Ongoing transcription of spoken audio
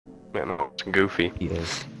Man, that's goofy. He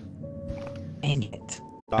is. Dang it.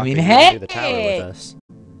 Doc, I mean, are you gonna do the tower with us?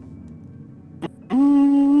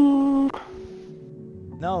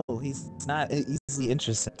 No, he's not easily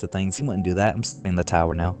interested to things. He wouldn't do that. I'm staying in the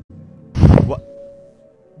tower now. What?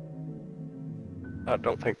 I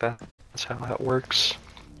don't think that's how that works.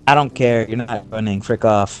 I don't care. You're not running. Frick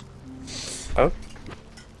off. Oh.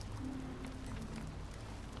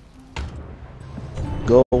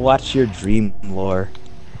 Go watch your dream lore.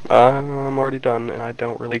 I'm already done, and I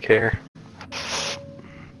don't really care.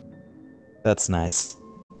 That's nice.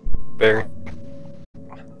 Very.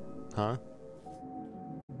 Huh?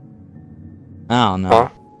 I don't know. Huh?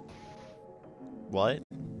 What?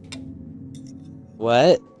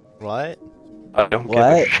 What? What? I don't What?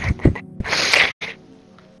 get it.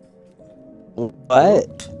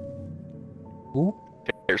 What? Who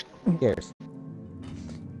cares? cares?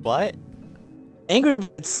 What? Angry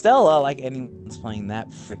Birds Stella, like anyone's playing that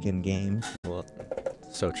freaking game. Well,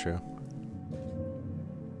 so true.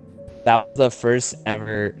 That was the first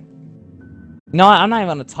ever. No, I'm not even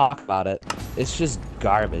gonna talk about it. It's just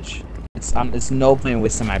garbage. It's no point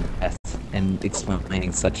wasting my breath and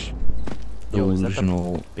explaining such Yo, is that the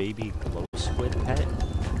delusional. baby glow squid pet?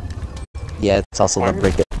 Yeah, it's also the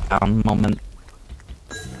break it down moment.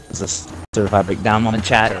 It's a certified breakdown moment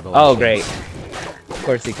chat. Terrible Oh, machines. great. Of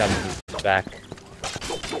course he comes back.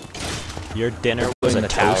 Your dinner was in a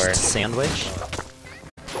the toast tower. sandwich?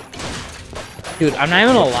 Dude, I'm not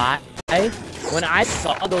even gonna lie. When I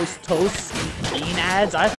saw those toast bean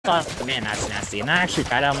ads, I thought, man, that's nasty. And I actually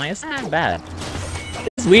tried it. I'm like, it's not bad.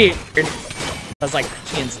 It's weird. It was like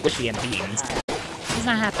crunchy and squishy and beans. It's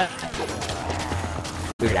not half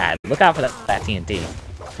bad. Weird ad. Look out for that TNT.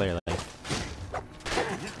 Clearly.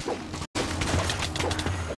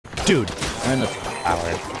 Dude, We're in the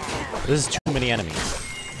tower. this is too many enemies.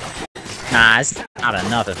 Nah, it's not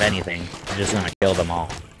enough, if anything. I'm just gonna kill them all.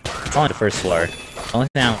 It's only the first floor. The only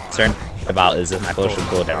thing I'm concerned about is if my potion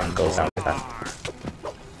cooldown goes down like that.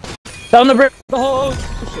 Tell them to break the whole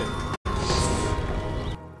ocean!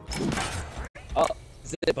 Oh,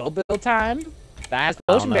 is it bow build time? That's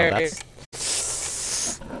I don't potion know, barrier.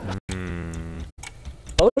 that's...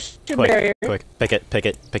 Potion Quick, barrier. quick, pick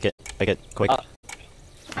it, quick.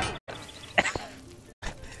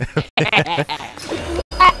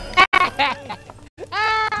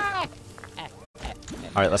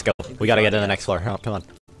 Alright, let's go. We gotta get to the next floor. Oh, come on.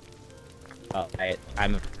 Oh,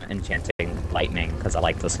 I'm enchanting lightning because I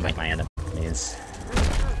like to smite my enemies.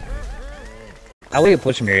 I would get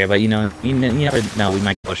potion barrier, but you know, you never know. We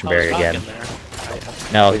might get potion barrier again.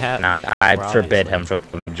 No, We have- not. I we're forbid him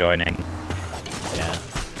obviously- from joining. Yeah,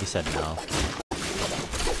 he said no.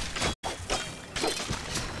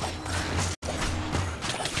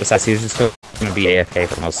 Besides, he's just going to be AFK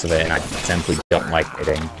for most of it, and I simply don't like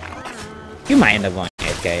hitting. You might end up going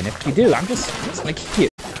AFK, and if you do, I'm just gonna keep you.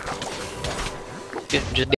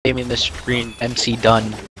 Just naming the screen MC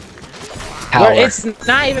done. Well, it's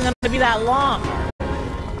not even gonna be that long.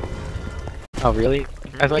 Oh really?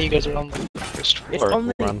 I thought you guys were on the first floor. It's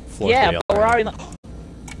only We're on floor yeah, 3 but we're already.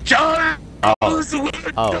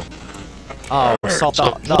 Oh. Oh, Salt,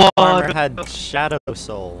 the armor had Shadow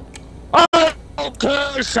Soul. Oh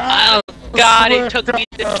god, it took me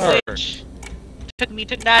to Twitch. It took me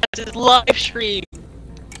to Naz's live stream.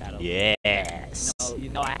 Yes. No, you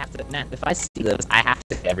know I have to. Nah, if I see this, I have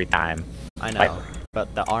to every time. I know,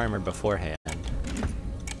 but the armor beforehand.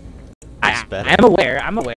 I, better. I'm aware.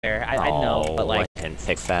 I'm aware. I know, but like, I didn't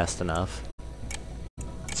pick fast enough.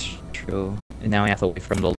 it's true. And now we have to wait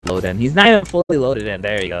for him to load in. He's not even fully loaded in.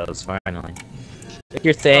 There he goes. Finally. Pick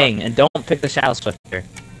your thing, and don't pick the Shadow Swifter.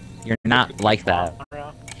 You're not like that.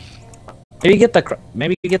 Maybe get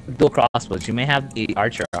the dual crossbows. You may have the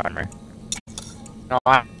archer armor. No,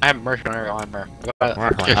 I have mercenary armor. I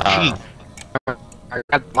got You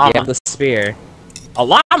llama. have the spear. A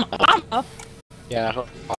llama! Llama! Yeah, that's all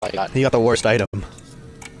I got. He got the worst item.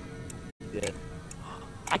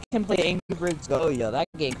 I can play Angry Birds Go, yo. That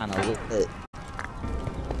game kinda lit.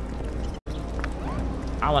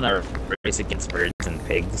 I wanna race against birds and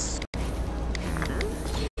pigs.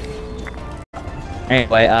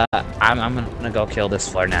 Anyway, I'm gonna go kill this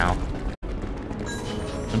floor now.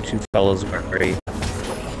 Them two fellows worried.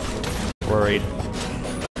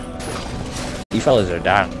 You fellas are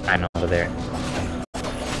dying over there.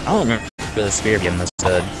 I don't remember the spear being this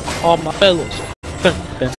good. All my fellows.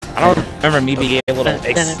 I don't remember me being able to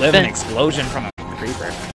live an explosion from a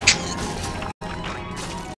creeper.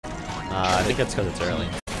 I think it's because it's early.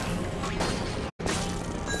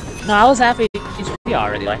 No, I was happy HP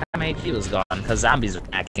already. Like, my HP was gone because zombies were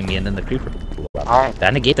attacking me and then the creeper blew up. Did I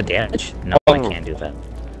negate the damage? No, I can't do that.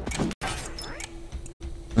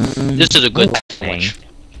 This is a good thing. sandwich.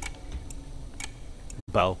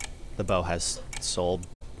 Bow. The bow has soul,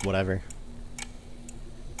 whatever.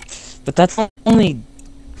 But that's only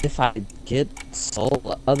if I get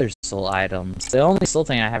other soul items. The only soul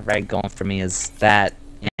thing I have right going for me is that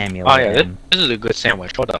amulet. Oh yeah, and- this is a good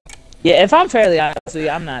sandwich. Hold up. Yeah, if I'm fairly honest with you,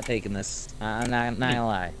 I'm not taking this. I'm not gonna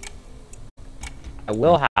lie. I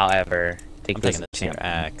will, however, take I'm this taking this here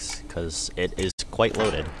champion. axe, because it is quite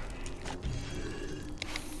loaded.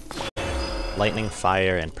 Lightning,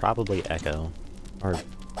 fire, and probably echo. Or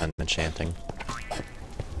an enchanting.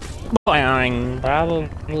 Boing!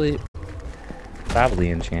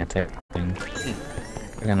 Probably enchanting.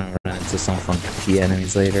 We're gonna run into some funky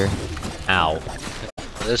enemies later. Ow.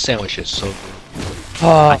 This sandwich is so good.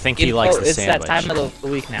 Oh, I think he likes the it's sandwich. that time of the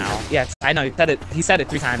week now. Yes, I know. He said it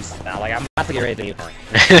 3 times now. Like, I'm about to get ready to eat one.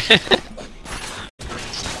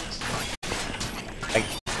 Like,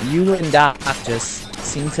 you and Doc just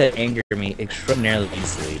seem to anger me extraordinarily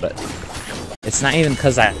easily, but it's not even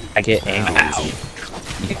because I get angry. Ow.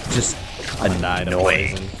 You just Died of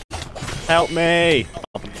annoying. poison. Help me!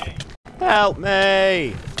 Help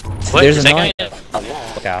me! What? There's Is that annoying.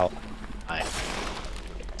 guy- Look out. Hi.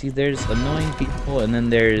 See, there's annoying people, and then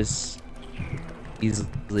there's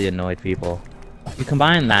easily annoyed people. You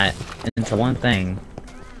combine that into one thing,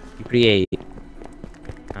 you create.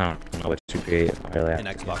 I don't know what you create. Really. An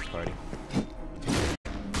Xbox party.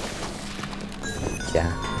 Yeah.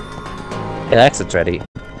 Yeah, that's it's ready.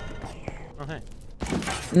 Oh, hey.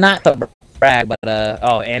 Not to brag, but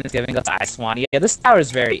oh, and it's giving us Ice Swan. Yeah, this tower is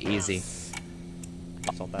very easy.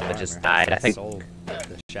 Assault that I just armor. died, I think- Soul.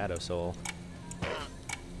 The Shadow Soul.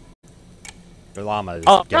 Your llama is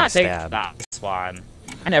Oh, getting not take stabbed. Ice Swan.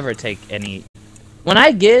 I never take any. When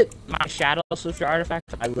I get my Shadow Swifter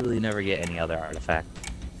artifact, I literally never get any other artifact.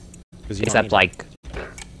 'Cause you don't Except need like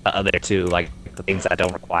the other two, like the things that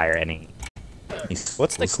don't require any. it.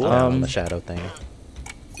 What's the cooldown on the shadow thing?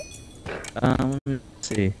 Let's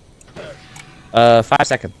see. 5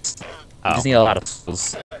 seconds. You Oh, just need a lot of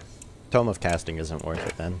souls. Tome of Casting isn't worth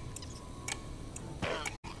it then.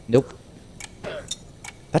 Nope.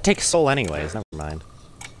 That takes soul anyways, never mind.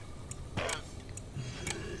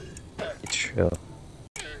 It's true.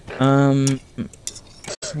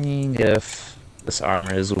 Seeing if this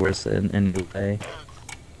armor is worth it in any way.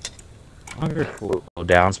 Longer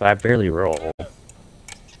cooldowns, but I barely roll.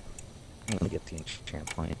 I'm gonna get the enchant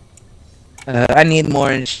point. I need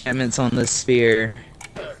more enchantments on this sphere.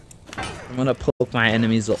 I'm gonna poke my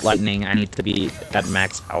enemies with lightning. I need to be at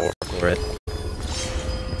max power for it.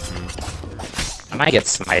 I might get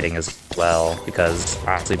smiting as well, because I've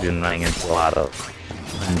honestly been running into a lot of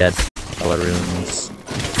undead color runes.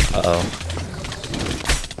 Uh-oh.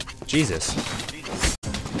 Jesus.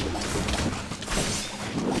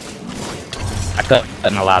 I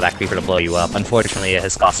couldn't allow that creeper to blow you up. Unfortunately, it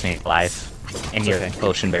has cost me life. And your okay.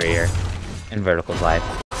 potion barrier. And Vertical's life.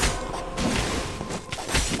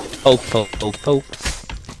 Poke, poke, poke, poke.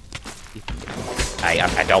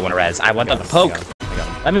 I don't want to res. I want them to poke. I got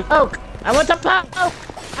him. Let me poke. I want to poke. I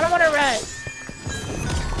don't want to res.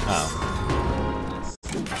 Oh.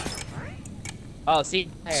 Oh, see?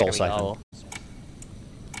 There Soul we Siphon. go.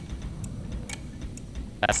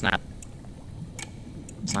 That's not.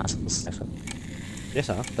 It's not Soul Siphon. Yes,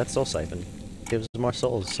 huh? That's Soul Siphon. Gives more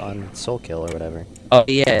souls on Soul Kill or whatever. Oh,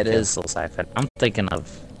 yeah, it is Soul Siphon. I'm thinking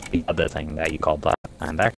of the other thing that you call Black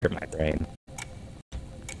Time. That hurt my brain.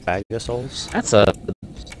 Bag of Souls? That's a.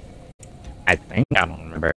 I think I don't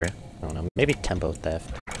remember. I don't know. Maybe Tempo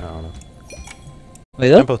Theft. I don't know. Wait,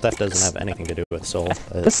 Tempo Theft doesn't have anything to do with soul.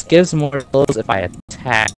 But this gives more souls if I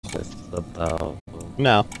attack with the bow.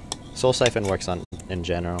 no. Soul Siphon works on in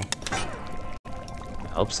general. I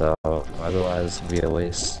hope so. Otherwise, it'd be a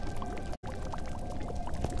waste.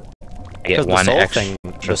 I get Because the one soul extra thing,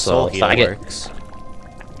 the soul soul. heal So I get, works.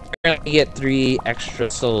 I get 3 extra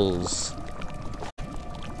souls.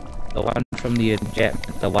 The one from the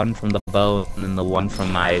enchantment, the one from the bow, and then the one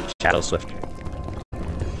from my Shadow Swifter.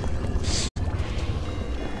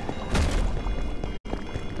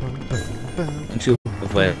 And 2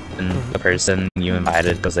 of when the person you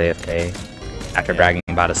invited goes AFK after bragging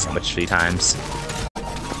about a sandwich 3 times.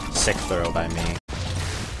 Sick throw by me.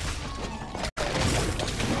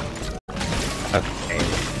 Okay.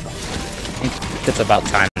 I think it's about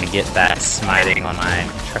time to get that smiting on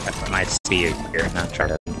my spear here, not try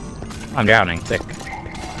to. I'm drowning, sick.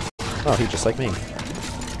 Oh, he just like me.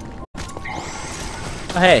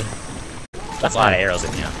 Oh, hey. That's a lot of arrows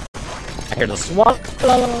in you. I hear the swallow.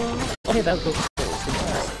 Okay, that was cool.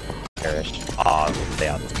 Perish. Aw, they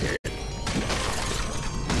out the spirit.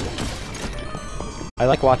 I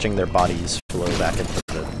like watching their bodies flow back into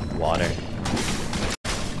the water.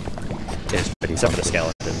 It's pretty Except for the funky.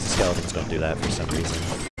 skeletons. Skeletons don't do that for some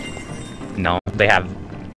reason. No, they have.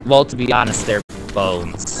 Well, to be honest, they're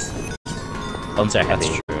bones. Bones are That's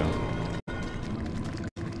heavy. true.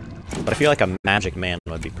 But I feel like a magic man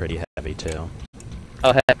would be pretty heavy too.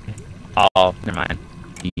 Oh, heavy. Oh, never mind.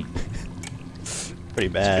 Pretty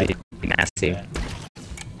bad. It's pretty nasty.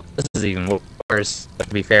 This is even worse. But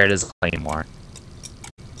to be fair, it is Claymore.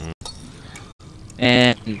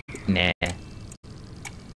 And nah.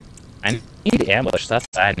 I need ambush. That's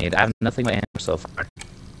what I need. I have nothing but ambush so far.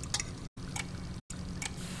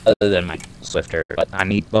 Other than my Swifter, but I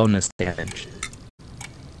need bonus damage.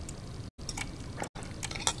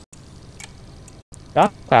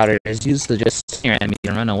 Shock Powder is used to just steer enemy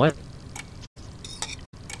and run away.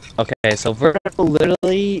 Okay, so Vertical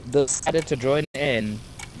literally decided to join in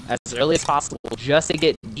as early as possible just to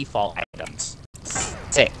get default items.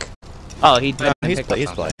 Sick. Oh, he No, didn't he's pick up playing.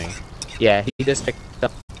 something. Yeah, he just picked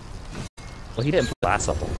up. Well, he didn't put last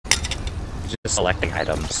level. He's just selecting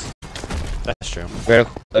items. That's true.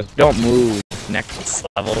 Vertical, if you don't move next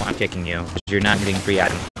level, I'm kicking you. 'Cause you're not getting free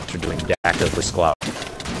items for doing active or squat.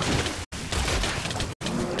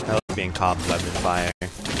 I like being cobwebbed in fire.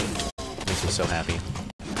 Makes me so happy.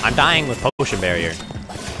 I'm dying with potion barrier.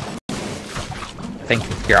 I think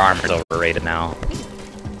your armor's overrated now.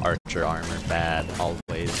 Archer armor, bad.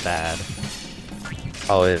 Always bad.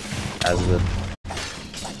 Oh, it has the.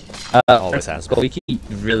 Always has But we keep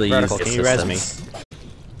really Vertical, use can you res me? assistance.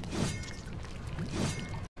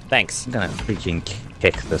 Thanks. I'm gonna freaking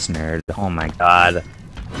kick this nerd. Oh my god.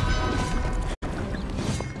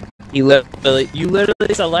 You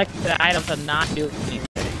literally select the item to not do anything.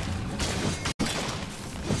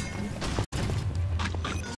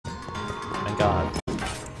 Thank God.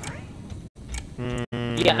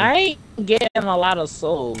 Yeah, I ain't getting a lot of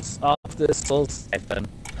souls off this soul siphon.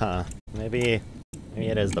 Huh. Maybe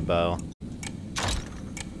it is the bow.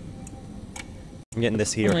 I'm getting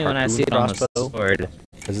this here Only when I see it on the crossbow. sword.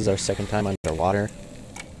 This is our second time underwater.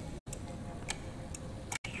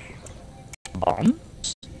 Bomb?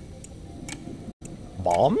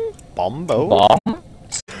 Bomb? Bombo?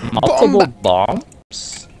 Bombs? Multiple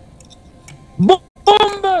bombs?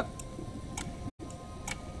 Bomb!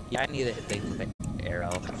 Yeah, I need to hit the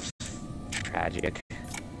arrow. Tragic.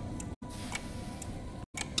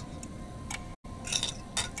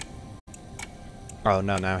 Oh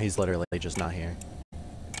no, now he's literally just not here.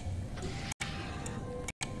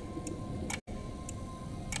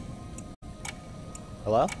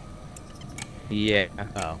 Hello? Yeah,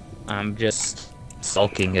 Oh. I'm just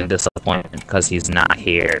sulking in disappointment because he's not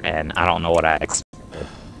here, and I don't know what I expected. To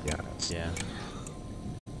be honest. Yeah.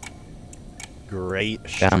 Great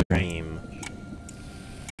Damn. stream.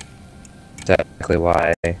 Exactly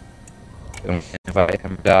why I don't invite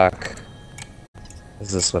him back.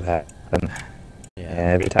 Is this what happened? Yeah.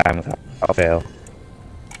 Every time without fail.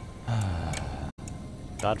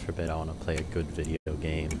 God forbid I want to play a good video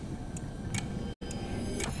game.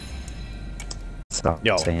 So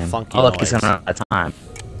Yo, I'm saying. funky Oh look, he's noise. gonna run out of time.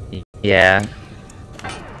 Yeah,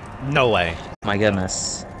 No way. my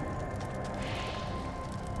goodness.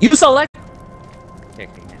 You select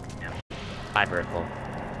kicking him. Yeah. High vertical.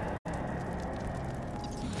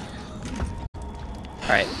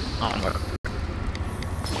 Alright, onward.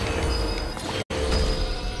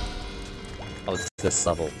 Oh, it's this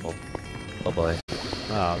level. Oh boy.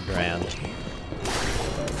 Oh, grand.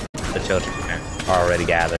 The children are already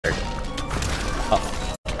gathered.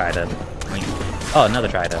 Oh, trident. Oh, another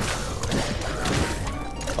trident.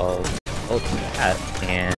 Oh, that,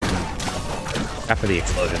 and after the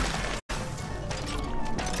explosion.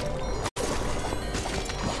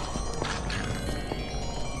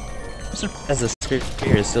 I'm surprised the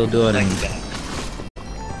spear is still doing.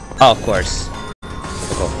 Oh, of course.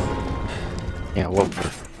 Yeah, well,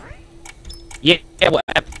 Yeah, what,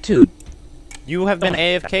 dude? You have been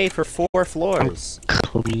AFK for 4 floors.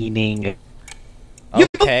 cleaning.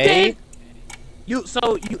 Okay. You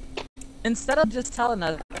instead of just telling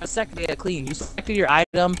us a second to get clean, you selected your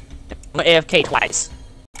item and went AFK twice.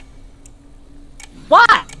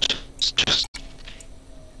 Why?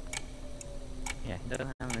 Yeah, he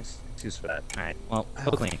doesn't have an excuse for that. Alright, well,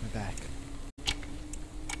 go clean. We're back.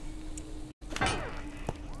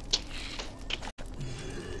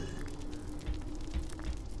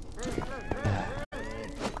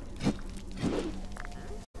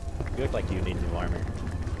 You look like you need new armor.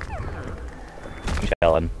 I'm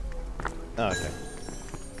chilling. Oh, okay.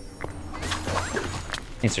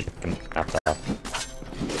 Thanks for checking out that.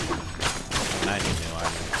 I need new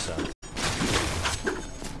armor, so.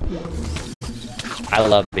 I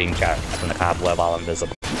love being trapped in the cobweb while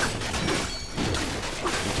invisible.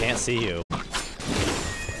 You can't see you.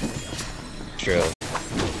 True.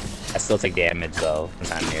 I still take damage though,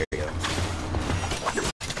 since I'm near you.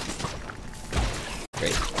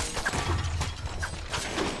 Great.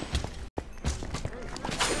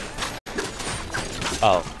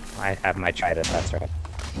 Oh, I have my trident, that's right.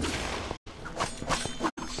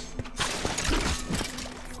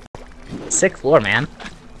 Sixth floor, man.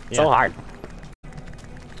 So hard.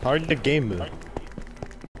 Hard to game move.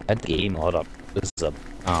 That game, hold up. This is a,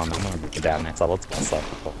 I'm gonna get down next level. It's boss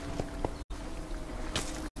level.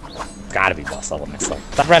 It's gotta be boss level next level.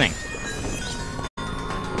 Stop running!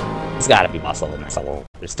 It's gotta be boss level next level.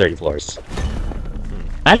 There's 30 floors.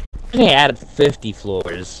 I added 50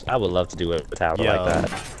 floors. I would love to do a tower like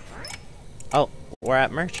that. Oh, we're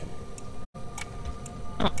at Merchant.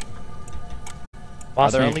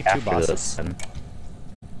 Boss Are there fight only 2 after bosses? this, then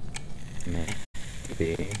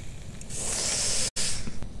maybe.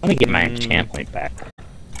 Let me get my enchant point back.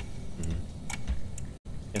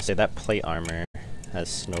 I say that plate armor has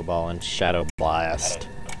Snowball and Shadow Blast.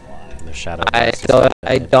 The Shadow I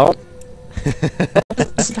Blast don't.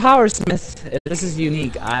 This Power Smith. This is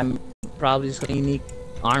unique. I'm probably just a unique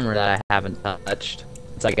armor that I haven't touched.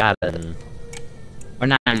 So I got it. Or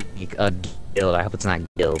not unique. A guild. I hope it's not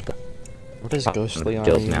guild. What is Oh, Ghostly armor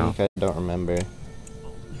guild unique? now. I don't remember.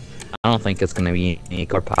 I don't think it's gonna be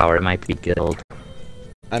unique or power. It might be guild.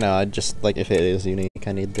 I know, I just, like, if it is unique,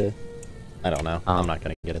 I need to... I don't know. Oh. I'm not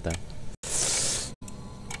gonna get it then.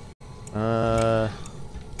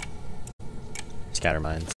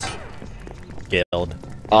 Scattermines. Guild.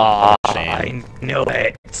 Oh, Shame. I knew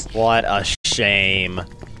it. What a shame.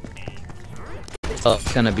 So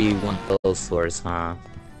it's gonna be one of those floors, huh?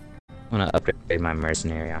 I'm gonna upgrade my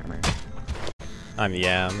mercenary armor.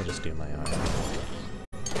 Yeah, I'm gonna just do my armor.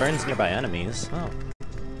 Burns nearby enemies. Oh.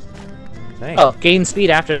 Dang. Oh, gain speed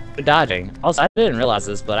after dodging. Also, I didn't realize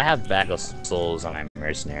this, but I have Bag of Souls on my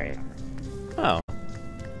mercenary armor. Oh.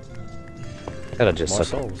 Could've just More took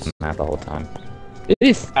souls. that the whole time.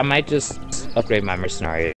 I might just upgrade my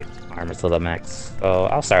mercenary armor to the max. Oh,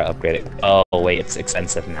 I'll start upgrading. Oh, wait, it's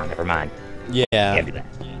expensive now. Never mind. Yeah. Can't do that.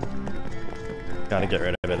 Gotta get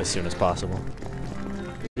rid of it as soon as possible.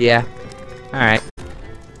 Yeah. Alright.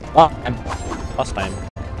 Well, I'm Boss time.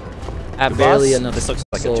 at barely boss? enough This looks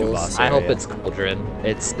like a souls. 2-boss I hope area. it's Cauldron.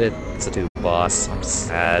 It's a 2-boss. I'm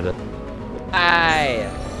sad. Hi.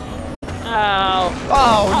 Oh.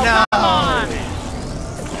 Oh, no! Come on!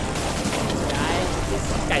 Guys, these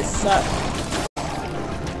guys suck.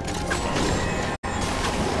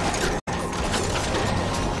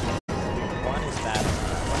 One is bad.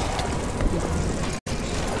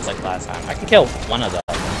 It's like last time. I can kill one of them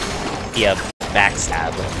via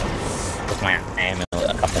backstab with my aim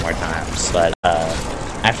a couple more times, but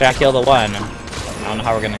after I kill the one, I don't know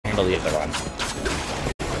how we're gonna handle the other one.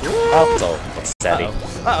 Oh, so steady.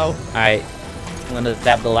 Uh-oh. Alright, I'm gonna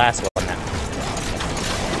stab the last one now.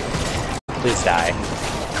 Please die.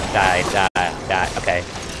 Die. Okay,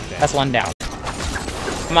 that's one down.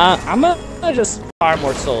 I'm gonna just farm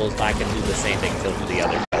more souls so I can do the same thing to the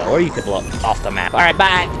other fellow. Or you could blow off the map. Alright,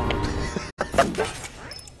 bye!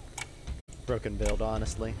 Broken build,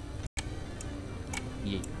 honestly.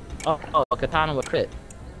 Yeah. Oh, Katana with crit.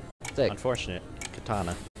 Sick. Unfortunate.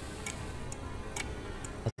 Katana.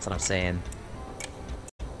 That's what I'm saying.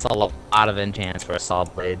 It's a lot of enchants for a saw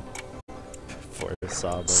blade. For the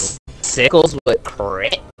saw blade. Sickles with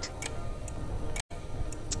crit?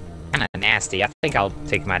 Kinda nasty. I think I'll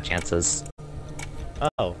take my chances.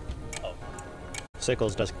 Oh.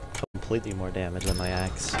 Sickles does completely more damage than my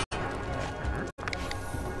axe.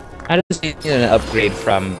 I just need an upgrade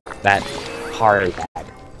from that hard bag.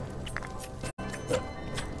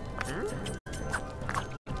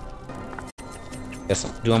 Guess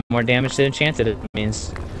doing more damage to enchanted, it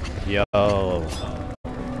means. Yo.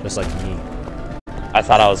 Just like me. I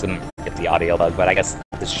thought I was gonna get the audio bug, but I guess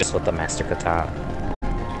it's just with the Master Katana.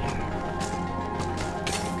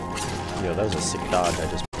 Yo, that was a sick dodge I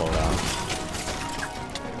just pulled out.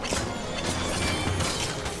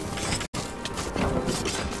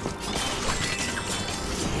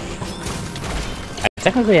 I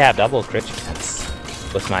technically have double crit chance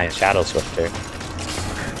with my Shadow Swifter.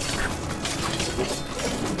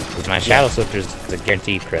 With my Shadow Swifter is a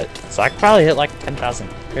guaranteed crit, so I could probably hit like 10,000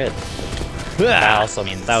 crit. That also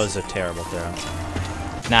means That was a terrible throw.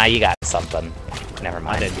 Nah, you got something. Never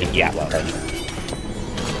mind. I didn't get it.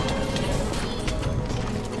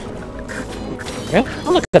 Yeah. Yeah,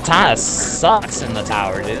 look, Katana sucks in the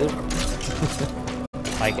tower, dude.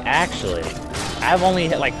 Like, actually, I've only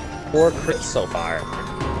hit like 4 crits so far.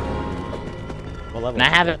 Well, level? And I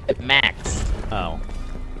have it maxed. Oh,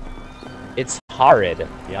 It's horrid.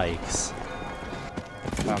 yikes.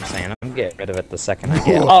 That's what I'm saying. I'm getting rid of it the second I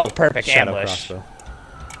get. Oh, perfect Shadow ambush. crossbow.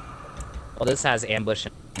 Well, this has ambush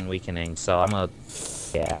and weakening, so I'm a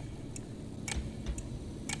yeah.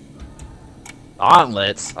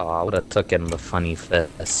 Gauntlets. Oh, I would have taken the funny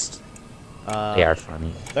fist. They are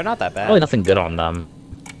funny. They're not that bad. Probably nothing good on them.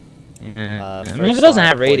 Yeah. I mean, if First it doesn't slot,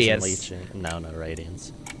 have poison radiance. leeching. No, no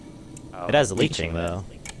radiance. Oh, It has leeching though,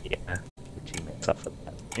 Yeah. Leeching makes up for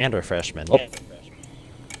that. and refreshment. Oh.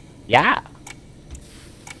 Yeah.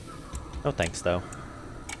 No thanks though.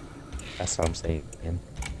 That's what I'm saying.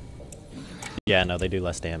 Yeah, no, they do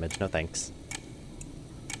less damage. No thanks.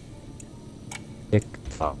 Tick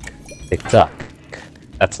tock. Tick tock.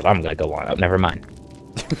 That's what I'm gonna go on. Oh, never mind.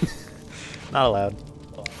 Not allowed.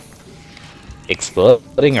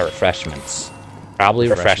 Exploding or refreshments? Probably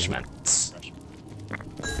Refreshment. refreshments.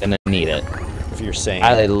 Gonna need it. If you're saying.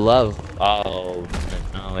 I love. Oh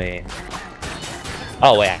no wait.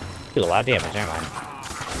 Oh wait. I do a lot of damage. Never mind.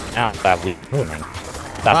 Now stop booming.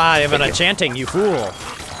 Stop. Ah, I'm an Thank you. enchanting, you fool!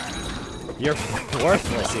 You're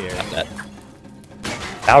worthless here.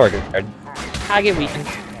 Tower guard. I get weakened.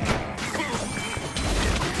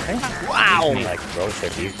 Wow! Like gross their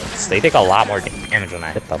defense. They take a lot more damage when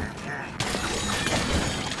I hit them.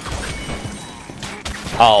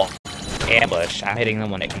 Oh, ambush. I'm hitting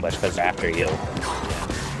them when they ambush because they're after you.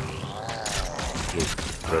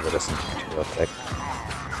 Get rid of this real quick.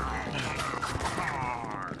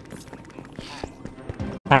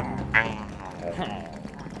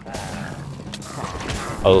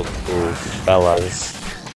 Oh, oof, fellas.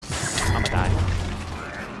 I'm gonna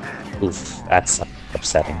die. Oof, that's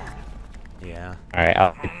upsetting. Yeah. Alright,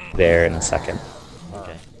 I'll be there in a second.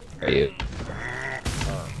 Okay. Where are you?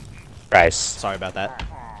 Bryce. Sorry about that.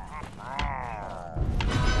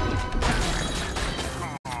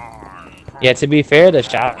 Yeah, to be fair, the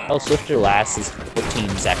Shadow Swifter lasts is 15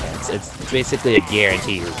 seconds. It's basically a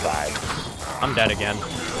guarantee revive. I'm dead again.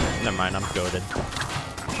 Never mind, I'm goaded.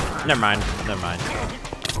 Never mind, never mind.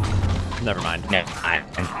 Never mind. No,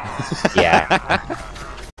 yeah.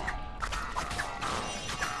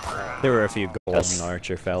 There were a few golden Just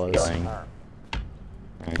archer fellows. Healing.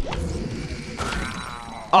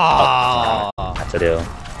 Ah! Have to do.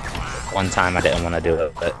 One time I didn't want to do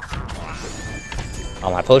it, but oh,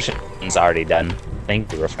 my potion's already done.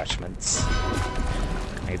 Thank you, refreshments.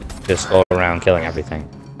 I just go around killing everything.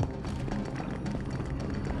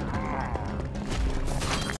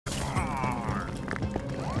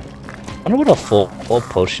 I wonder what a full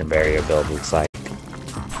potion barrier build looks like.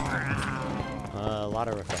 A lot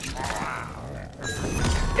of refreshment.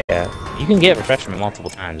 Yeah, you can get refreshment multiple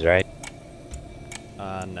times, right?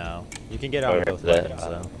 No. You can get out of Or both the, weapons,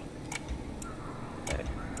 though.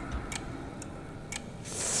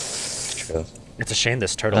 True. It's a shame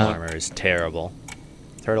this turtle Uh. armor is terrible.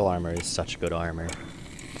 Turtle armor is such good armor.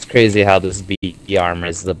 It's crazy how this B armor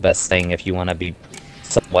is the best thing if you want to be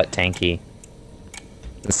somewhat tanky.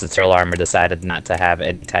 Since the turtle armor decided not to have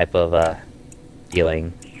any type of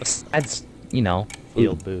healing. Besides, you know,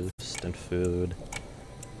 Field boost and food.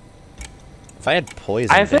 If I had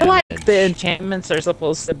poison I feel like damage- the enchantments are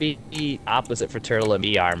supposed to be opposite for turtle and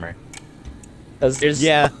bee armor. Because there's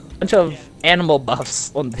Yeah, a bunch of animal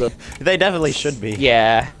buffs on the... they definitely should be.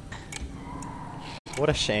 Yeah. What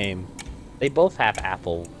a shame. They both have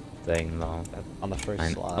apple thing, though. That's On the first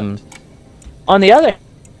fine. slot. On the other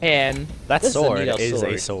hand... That this sword neato is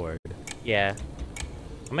a sword. Yeah.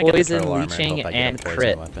 I'm gonna get the Poison, turtle armor and leeching, hope I get and a poison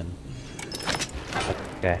crit. weapon.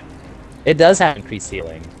 Okay. It does have increased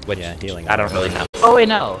healing, which Yeah, healing I don't really know. Oh wait,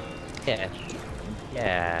 no. Yeah.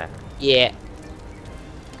 Yeah. Yeah.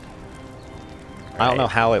 I don't know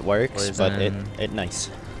how it works, but Poison. it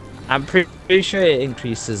nice. I'm pretty sure it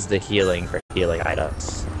increases the healing for healing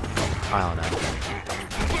items. I don't know.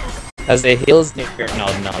 As it heals near no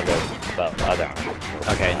the other.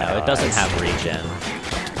 Okay, no, it doesn't have regen.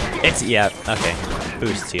 It's yeah, okay.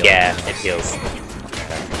 Boosts healing. Yeah, it heals.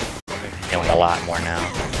 Healing a lot more now.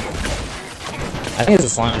 I think it's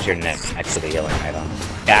as long as you're next to the healing item.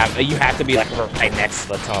 Yeah, but you have to be like right next to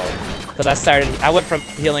the tome. Because I went from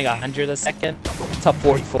healing 100 a second to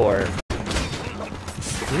 44.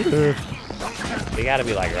 You gotta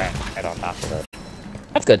be like right on top of it.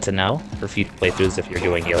 That's good to know for future playthroughs if you're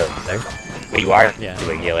doing healer there. But you are Yeah.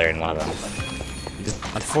 doing healer in one of them.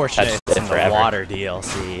 Unfortunately, That's it's in the forever. water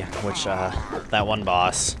DLC, which that one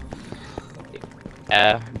boss.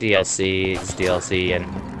 DLC is DLC and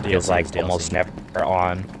feels DLC like is DLC. almost never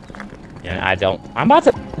on. And Yeah, I'm about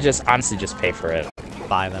to just honestly just pay for it.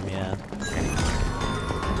 buy them, yeah.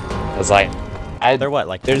 Cause like They're what,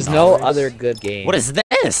 like There's no $10? other good game. What is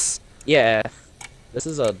this? Yeah, this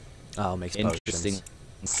is a Oh, makes interesting potions.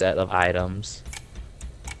 set of items.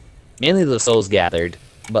 Mainly the souls gathered,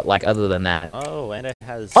 but like other than that, Oh, and it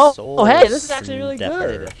has Oh, Soul hey, this is actually really Stepper,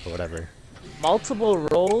 good. or whatever. multiple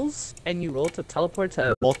rolls, and you roll to teleport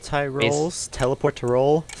to. Multi-rolls, teleport to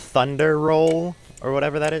roll, thunder roll, or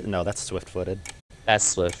whatever that is. No, that's swift-footed. That's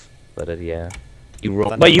swift-footed, yeah. You roll,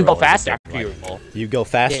 Thunder but you go roll is a faster big after you one. roll. You go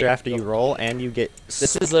faster Yeah, after you roll, and you get...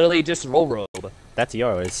 This is literally just roll robe. That's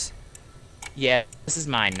yours. Yeah, this is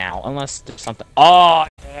mine now, unless there's something. Oh,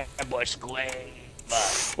 ambush glaive.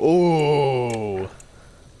 Ooh.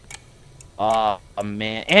 Oh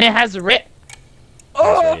man, and it has rip.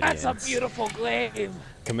 Oh, radiance. that's a beautiful glaive.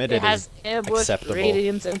 Committed It has is ambush, acceptable.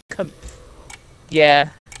 radiance, and yeah.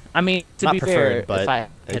 I mean, to Not be preferred, fair, but if I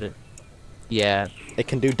hit it, yeah, It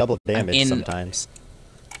can do double damage in- sometimes.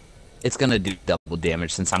 it's gonna do double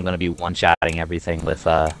damage since I'm gonna be one-shotting everything with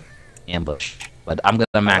ambush. But I'm gonna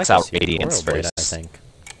I max like out the radiance Squirrel Blade, first. I think.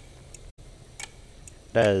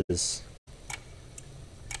 That is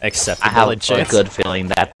acceptable. I have a chance. good feeling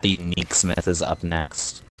that the Unique Smith is up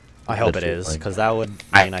next. I hope good it is, feeling. because that would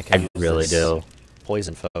mean I I can use really this do.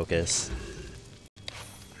 poison focus.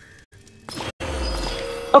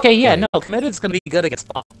 Okay, yeah, Right. no, committed's gonna be good against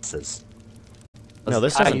bosses. No,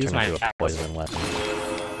 this I doesn't use turn my into a attack. poison weapon.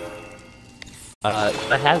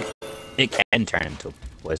 It can turn into a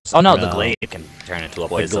poison. Oh no, the No. glaive can turn into a The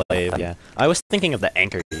poison. glaive, yeah. I was thinking of the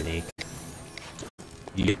anchor unique.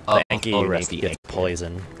 The anchor unique Rusty gets Anchor.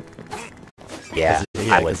 poison. Yeah, 'Cause-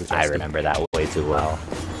 yeah, I 'cause was. it's I rusty. remember that way too well.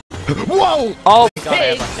 Whoa! Oh God, I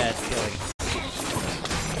hey! have my cat killing.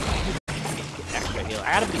 Extra heal.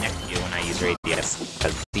 I gotta be next to you when I use radius.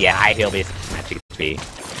 Cause yeah, I heal basically magic HP.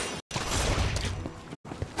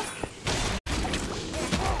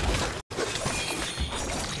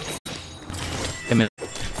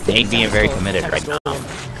 They ain't being very committed right now.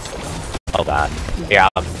 Oh god. Yeah,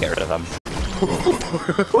 I'll get rid of them.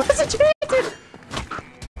 What's it chanted?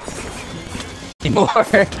 More.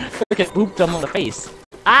 Freaking booped them on the face.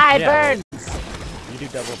 I Yeah. burn! You do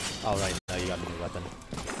double. Oh, right. No, you got a new weapon.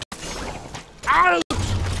 Ouch!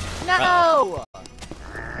 No!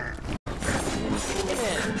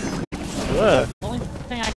 Ugh. The only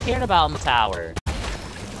thing I cared about in the tower.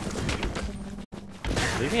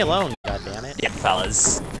 Leave me alone, goddammit. Yeah,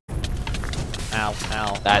 fellas. Ow,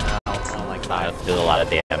 ow. That Oh my god. did a lot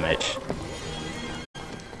of damage.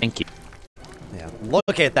 Thank you. Yeah.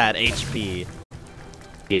 Look at that HP.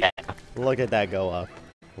 Yeah, Look at that go up.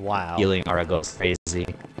 Wow. healing aura goes crazy.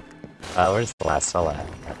 Where's the last cell at?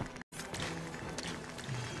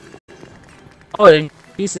 Oh, it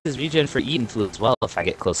increases regen for Eden Flu as well if I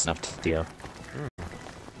get close enough to you.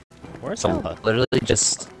 Where's So Zelda? literally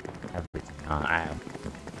just everything. I am.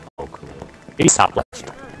 Oh, cool. Maybe top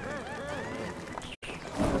left.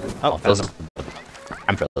 Oh, Those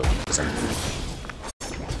I'm frozen.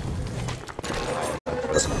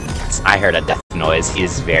 I heard a death noise. He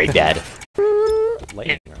is very dead.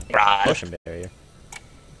 lightning round. Rod. Potion barrier.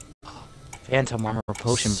 Phantom armor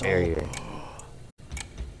potion So- barrier.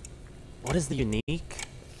 What is the unique?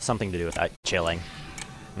 Something to do with that. Chilling.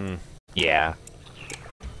 Hmm. Yeah.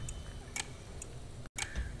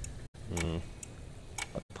 Hmm.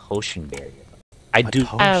 Potion barrier. I do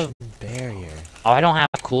have. barrier. Oh, I don't have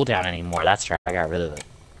cooldown anymore. That's right. I got rid of it.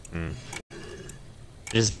 Hmm.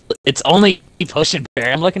 It's only potion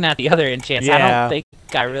barrier. I'm looking at the other enchants. I Yeah. don't think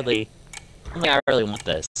I really want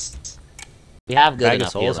this. We have good Bag of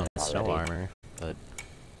enough souls healing and snow already. armor, but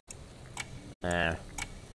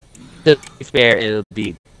To be fair, it'll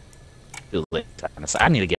be too late. Honestly, I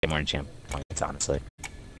need to get more enchant points. Honestly,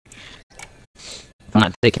 if I'm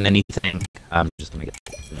not taking anything, I'm just gonna get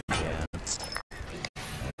enchants.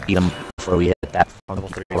 Eat them before we hit that level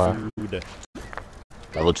 3 food.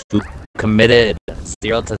 Level 2 committed.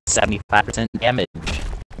 0 to 75% damage.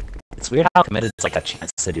 It's weird how committed it's like a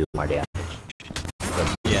chance to do more damage.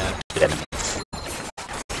 Yeah.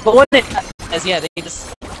 But when it does, yeah, they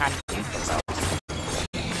just kind of use themselves.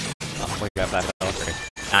 Oh, we got that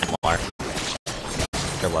health. Not more.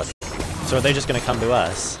 There was. So are they just gonna come to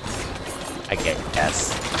us? I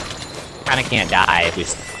guess. Kinda can't die if we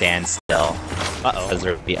stand still. Uh-oh. Because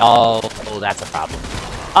there would be. Oh, that's a problem.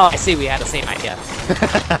 Oh, I see, we had the same idea.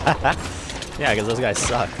 Yeah, because those guys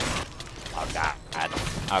suck. Oh god.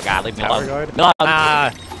 Oh god, leave me Tower alone. guard? No,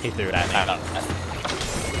 Ah! He threw it at me.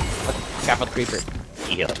 Careful the creeper.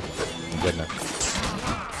 Heal. Goodness.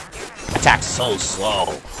 Attack so slow.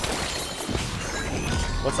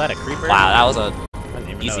 What's that, a creeper? Wow, that was a I didn't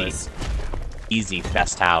even easy. notice. easy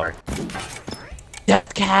best tower.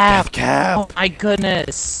 Death cap! Cap! Oh my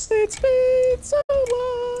goodness! Speed, speed, so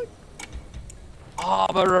Oh,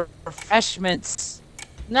 but refreshments.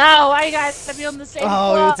 No, why you guys have to be on the same floor?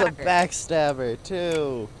 Oh, it's a backstabber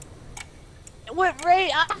too. What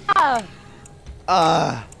rate? Ah!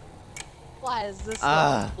 Ah. Why is this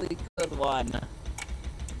Ah. a really good one?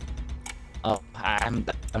 Oh, I'm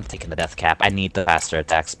taking the death cap. I need the faster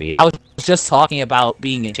attack speed. I was just talking about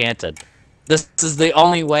being enchanted. This is the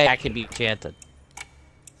only way I can be enchanted.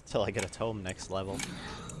 Till I get a tome next level.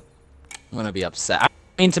 I'm gonna be upset. I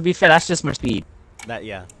mean, to be fair, that's just more speed. That,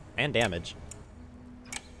 yeah. And damage.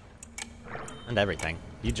 And everything.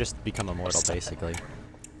 You just become immortal, basically.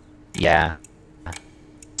 Yeah.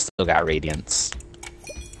 Still got radiance.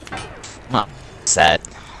 Well, set.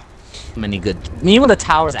 Many good. Even the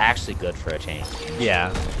tower's actually good for a change. Yeah.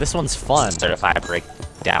 This one's fun. Certified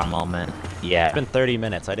breakdown moment. Yeah. It's been 30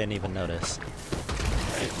 minutes. I didn't even notice.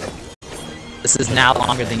 This is now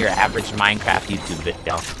longer than your average Minecraft YouTube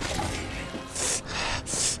video.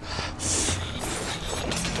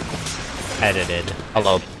 Edited.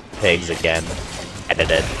 Hello, pigs again.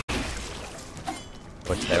 Edited.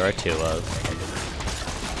 Which there are 2 of.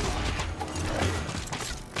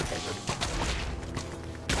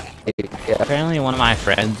 Yeah, apparently one of my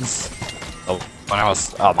friends, when I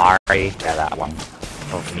was Mari, yeah, that one.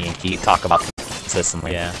 Me and Keith talk about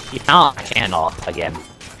consistently. Yeah. He found a channel again.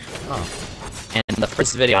 Oh. And the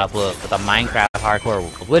first video I uploaded with the Minecraft hardcore,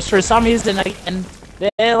 which for some reason again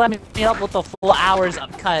they let me upload the full hours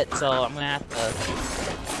uncut, so I'm gonna have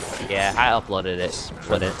to. Yeah, I uploaded it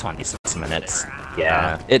for the 26 minutes.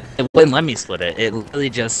 Yeah, it wouldn't let me split it. It literally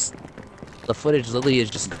just the footage literally is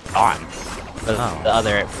just gone. The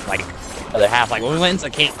other other half, like when we went into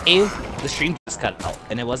cave, the stream just cut out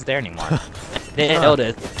and it wasn't there anymore. Didn't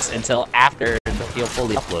notice until after the video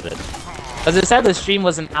fully uploaded. Because it said the stream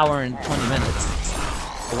was an hour and 20 minutes.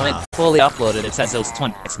 But when it fully uploaded, it says it was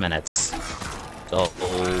 26 minutes. So,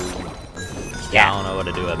 Yeah, I don't know what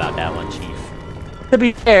to do about that one, Chief. to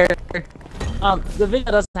be fair, the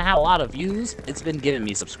video doesn't have a lot of views. It's been giving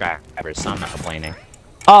me subscribers, so I'm not complaining.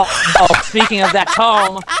 Oh, speaking of that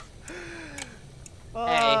tome,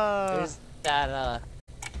 hey, there's that,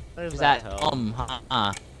 There's that tome.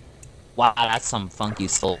 wow, that's some funky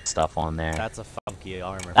soul stuff on there. That's a funky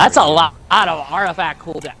armor. That's for a you. lot of artifact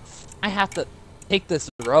cooldown. I have to take this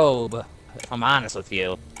robe, if I'm honest with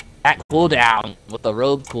you. That cooldown with the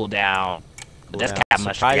robe cooldown. The death cap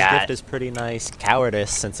must Surprise got. gift is pretty nice.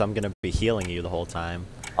 Cowardice, since I'm gonna be healing you the whole time.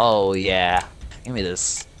 Oh yeah, give me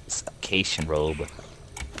this vacation robe.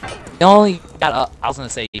 You only got. I was gonna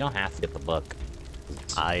say you don't have to get the book.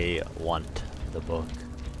 I want the book.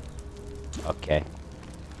 Okay.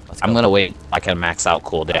 Let's I'm go. gonna wait. I can max out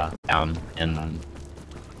cooldown and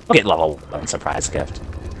get level 1 surprise gift.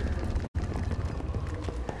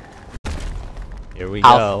 Here we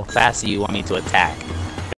How go. fast do you want me to attack?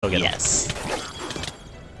 Go get him. Yes.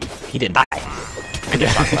 He didn't die. I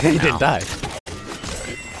just talked about He it now. didn't die. I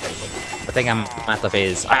think I'm at the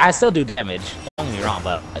phase. I still do damage. Don't get me wrong,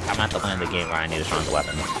 but I'm at the point in the game where I need a stronger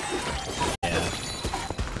weapon. Yeah.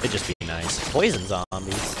 It'd just be nice. Poison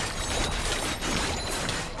zombies.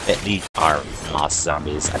 These are lost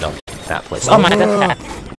zombies. I don't like that place. Oh, my death cap.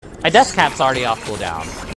 My death cap's already off cooldown.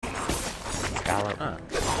 Scallop. Huh.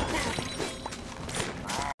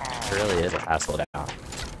 It really is a fast cooldown.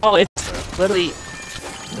 Oh, it's literally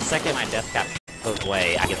the second my death cap goes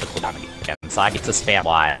away, I get the cooldown again. So I get to spam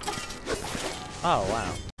Y. Oh,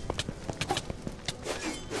 wow.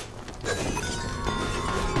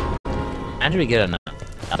 Imagine we get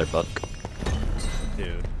another book.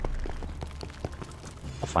 Dude.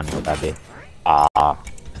 How funny would that be?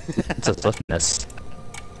 It's a swiftness.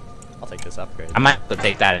 I'll take this upgrade. I might have to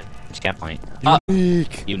take that camp point.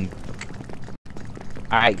 Unique. You.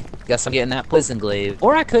 Alright, guess I'm getting that poison glaive.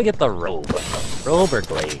 Or I could get the robe. Robe or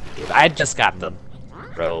glaive. I just got the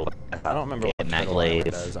robe. I don't remember what Getting that turtle armor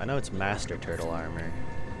glaive. does. I know it's master turtle armor.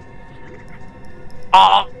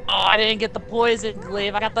 Oh, I didn't get the poison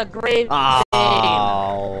glaive. I got the grave. Oh.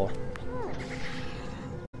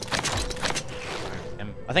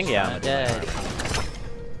 I think, yeah, I'm gonna do Dead.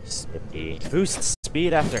 that. Boost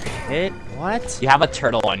speed after hit? What? You have a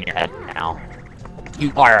turtle on your head now.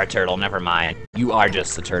 You are a turtle, never mind. You are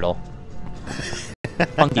just a turtle.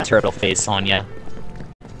 Funky turtle face on ya.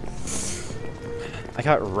 I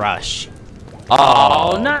got rush.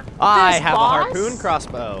 Oh, not I this, have boss. a harpoon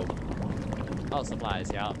crossbow. Oh, supplies,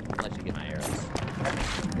 yeah. I'll let you get my arrows.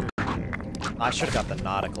 I should have got the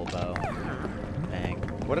nautical bow. Dang.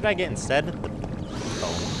 What did I get instead? The bone.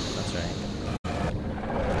 That's right.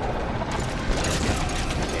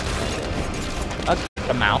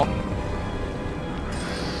 Come out.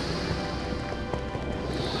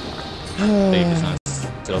 So you're just gonna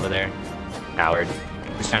sit over there. Howard.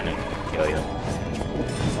 He's trying to kill you.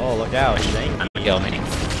 Oh, look out. He's angry. Trying to kill me.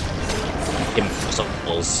 Give him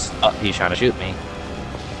souls. Oh, he's trying to shoot me.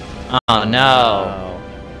 Oh no!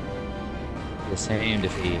 The same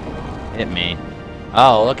defeat. Hit me.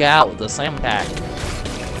 Oh, look out with the slam attack.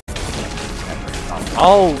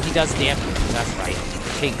 Oh, he does damage. That's right.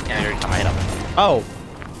 King energy item. Oh!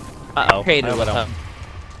 Uh-oh. Okay, I with don't- him.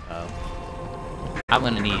 Oh. I'm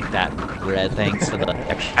gonna need that red thanks for the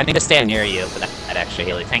extra. I need to stand near you for that extra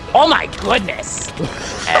healing tank. Oh my goodness!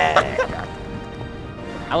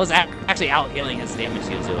 I was actually out healing his damage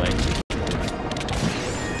he was doing.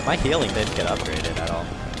 My healing didn't get upgraded at all.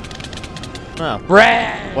 Oh,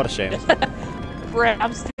 Bread! what a shame. Bread! I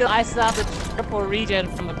still have the triple regen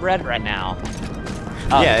from the bread right now.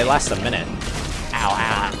 Oh. Yeah, it lasts a minute. Ow,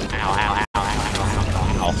 ow, ow, ow, ow, ow,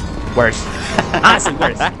 ow, ow. Worse. Honestly,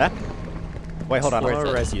 worse. Wait, hold on. I'm Worth gonna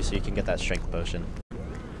it. res you so you can get that strength potion.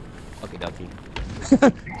 Okay, dokie.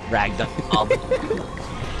 Ragdoll.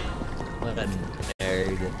 What a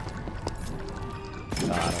nerd.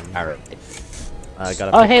 Got him. Alright.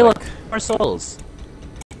 Gotta Oh, pick, hey, like- look! More souls!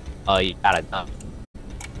 Oh, you got it.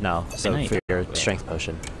 No, so Nice. for your strength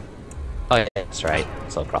potion. Oh, yeah, that's right.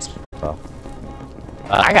 So crossbow.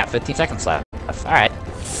 I got 15 seconds left. Alright.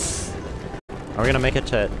 Are we gonna make it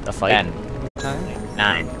to a fight? 10,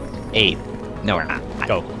 9, 8. No, we're not.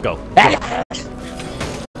 Go, go,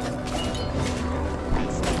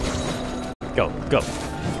 go, go.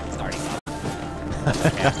 Sorry.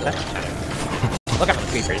 Look out for the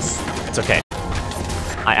creepers. It's okay.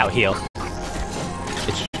 I out heal.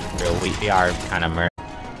 It's real. We are kind of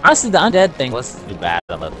honestly, the undead thing was too bad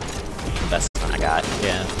of the best one I got.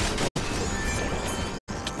 Yeah.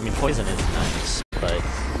 I mean, poison is nice, but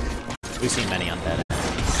we've seen many undead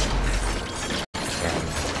enemies.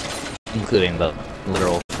 Including the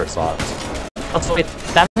literal first boss. Also, wait,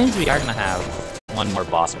 that means we are gonna have one more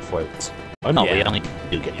boss before this. Oh no, we Yeah. only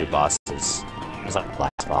do get 2 bosses. There's like a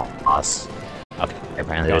last boss. Okay,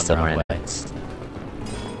 apparently there's Going some more the wrong way. enemies.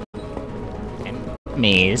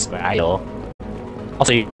 Enemies, but I know.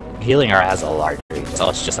 Also, healing art has a large reach, so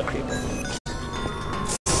it's just a creeper.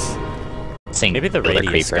 Maybe the Singular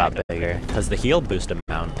radius creeper. got bigger, because the heal boost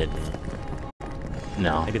amount didn't.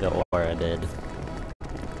 No. Maybe the aura did.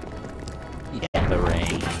 Yeah. The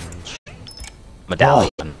range.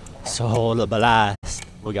 Medallion. Soul Blast.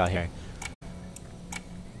 What we got here?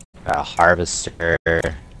 Harvester.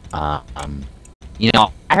 You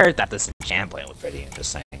know, I heard that this enchant plant was pretty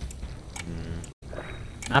interesting.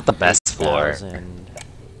 Not the best floor. 8,000.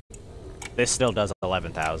 This still does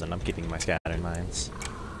 11,000. I'm keeping my scattered mines.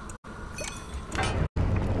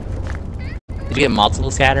 Did you get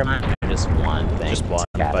multiple scatter mine or just one thing? Just one,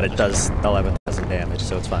 Scatter but it mine? does 11,000 damage,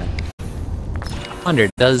 so it's fine. I wonder,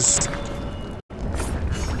 does...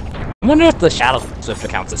 I wonder if the Shadow Swift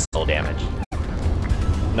counts as soul damage.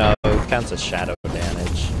 No, it counts as shadow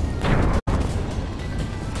damage.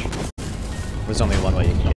 There's only one way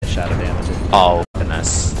you can get shadow damage. Oh,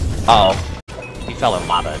 goodness. Oh. You fell in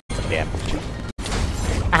lava. It's damage.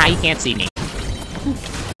 Ah, you can't see me.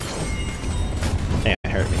 Can't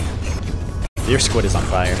hurt me. Your squid is on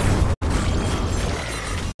fire.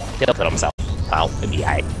 He'll put himself out. It'd be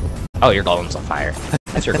high. Oh, your golem's on fire.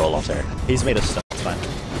 That's your golem, sir. He's made of stone, it's fine.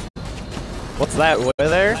 What's that,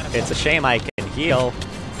 Wither? It's a shame I can heal.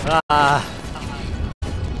 Ah.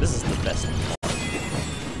 This is the best.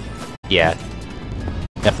 Yeah.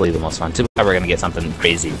 Definitely the most fun. Too bad we're gonna get something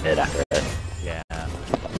crazy mid after it. Yeah.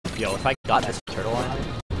 Yo, if I got this turtle on,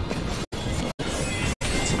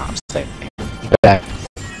 It's not sick. oh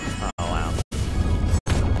wow.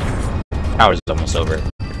 Hour's almost over.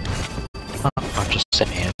 I'm just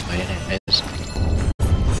saying it is.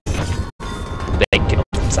 They killed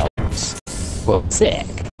themselves. Well, sick.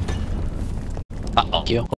 Uh-oh.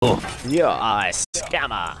 Oh. Yo,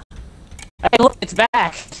 scammer. Hey, look, it's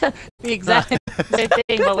back! The exact same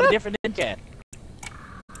thing, but with a different engine.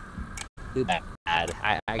 Too bad.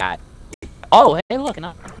 I got... Oh, hey, look, an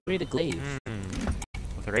upgraded glaive.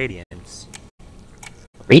 With radiance.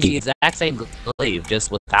 It's the exact same glaive,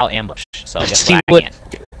 just without ambush. So guess See what? I what-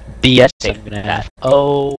 can't. BS Take I'm gonna that. have.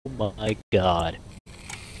 Oh my god.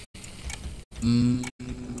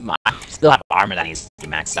 I still have armor that needs to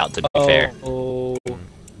be maxed out, to be fair. Oh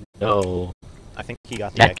no. I think he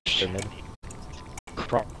got the That- extra mid.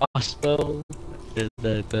 Crossbow.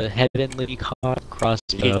 The heavenly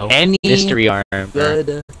crossbow. Any Mystery armor.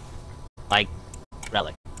 good, like,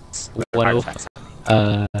 relics. What artifacts.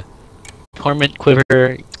 Torment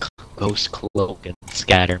quiver, ghost cloak, and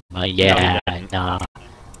scatter my nah.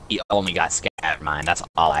 He only got scatter mine. That's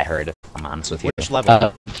all I heard, if I'm honest with you. Which level?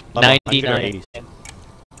 Uh, Level 99. 100 or 80?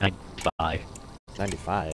 95.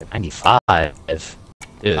 95. 95.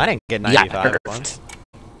 Dude. I didn't get He got 95 nerfed. once.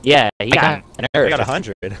 Yeah, he got nerfed. I got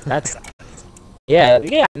 100. That's... Yeah, he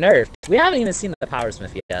got nerfed. We haven't even seen the Power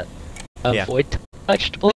Smith yet. Yeah. Avoid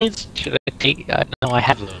touched blades? Should I take... no, I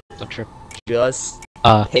have those. I'm sure. Just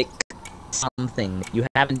pick something. You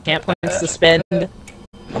have enchant points to spend. You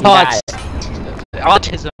got it.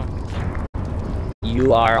 Autism.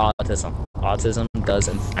 You are autism. Autism does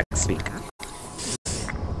in fact speak.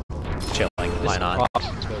 Chilling. Why not? I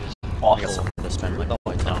got Awful. something to spend my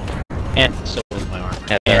points on. And so is my armor.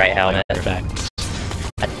 Have the And right all my helmet. artifacts.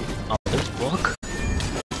 Oh, there's a book?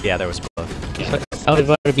 Yeah, there was both. But I would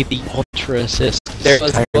rather be the Ultra Assist. There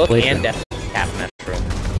was Tire book blade. and Death Cap Metro.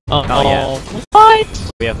 Oh, yeah.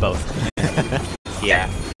 What? We have both. Yeah.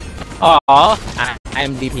 Aw.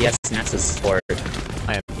 I'm DPS Nexus support.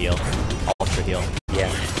 I am heal. Ultra heal.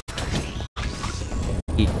 Yeah.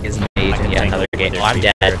 He is mage I can in yet tangle another game. with Oh, I'm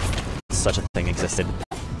their dead. Such a thing existed.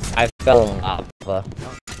 I fell in lava.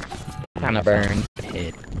 Kinda burned.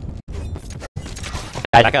 Hit.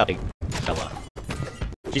 Back up. Fella.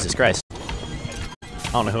 Jesus Christ.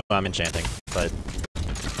 I don't know who I'm enchanting, but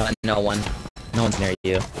No one. No one's near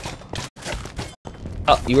you.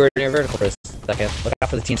 Oh, you were near vertical for a second. Look out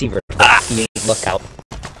for the TNT vertical. Look out.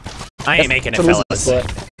 I ain't making it, So lose fellas. this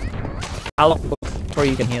foot. How long before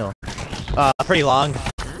you can heal? Pretty long.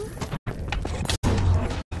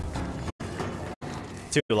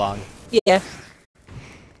 Too long. Yeah.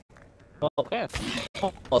 Well, yeah.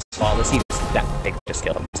 Almost flawless. He just, that pig just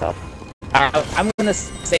killed himself. I'm gonna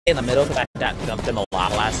stay in the middle because I jumped in the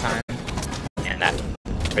lava last time. And that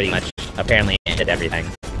pretty much apparently ended everything.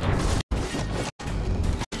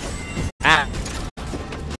 Ah!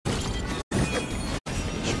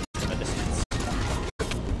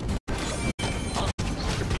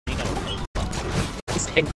 These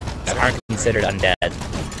pigs aren't considered undead.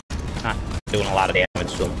 Not doing a lot of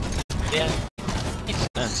damage to them. Yeah. Makes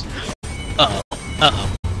sense. Uh-oh.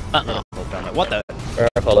 Uh-oh. Uh-oh. What the?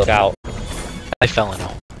 Vertical, look out. I fell in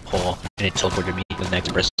a hole and it teleported me to the next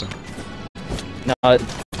person. No,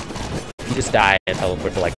 you just die and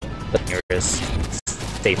teleport to like the nearest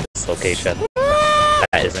safest location.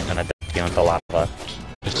 That isn't gonna take you into lava.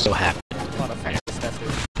 It so happened.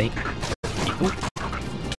 Thank you.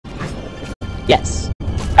 Yes.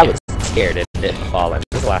 I was scared it didn't fall into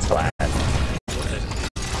the last flat.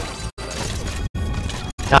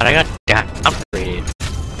 God, I got upgraded.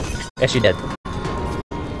 Yes, you did.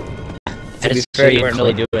 To be fair, you weren't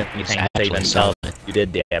really doing anything to even tell you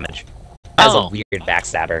did damage. That was a weird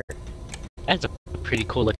backstabber. That's a pretty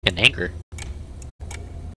cool looking anchor.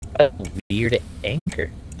 A weird anchor.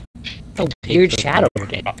 A weird shadow.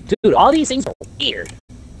 Dude, all these things are weird.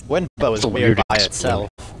 Wind bow is It's a weird weird by explode. itself.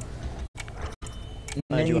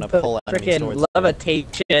 Why And do you then want to pull enemies frickin' towards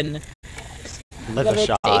levitation. Live a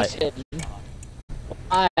shot. Levitation.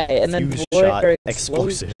 Why? And then Fuse void shot.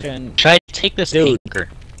 explosion. Explosive. Should I take this Dude. anchor?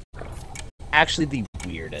 Actually, the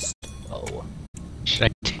weirdest. Oh. Should I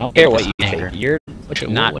take I don't care what this you anchor? think. You're What should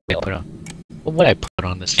not what would I put on? What would I put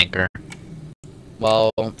on this anchor?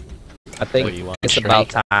 well. I What think do you want? it's about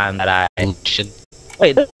time that I Should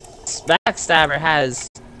wait. This backstabber has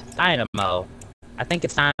dynamo. I think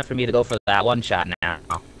it's time for me to go for that one shot now.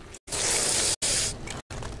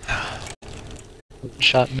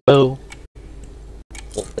 shot bow?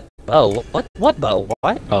 Bow? What bow?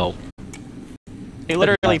 What? Oh, He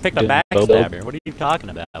literally picked a Bow, bow. backstabber. What are you talking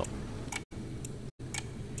about?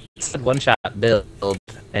 It said one shot build,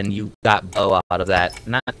 and you got bow out of that.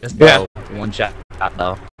 Not just Yeah. bow, one shot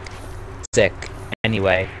bow. Sick.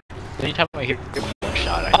 Anyway. anytime I hear one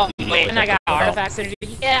shot, I Oh usually wait, always and I have got to go out. artifact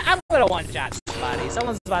synergy. Yeah, I'm gonna one shot somebody.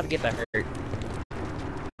 Someone's about to get the hurt.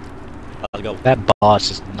 Let's go. That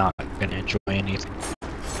boss is not gonna enjoy anything.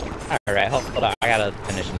 All right, hold on. I gotta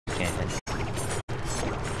finish enchanting.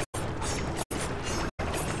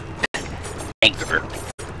 Anchor.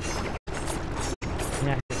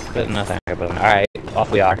 Yeah, good enough. All right,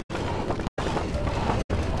 off we are.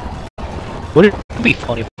 Would it be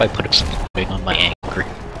funny if I put something on my anchor?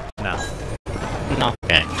 No. No.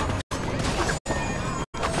 Okay.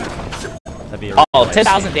 That'd be a Oh, really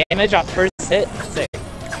 10,000 damage on first hit. Sick.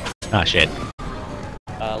 Ah, shit.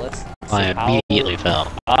 Let's see I how... immediately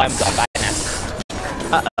fell. I'm buying that.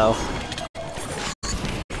 Uh-oh.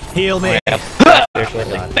 Heal me!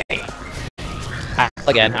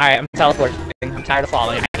 Again, alright, I'm teleporting. I'm tired of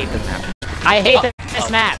falling. I hate this map. I hate this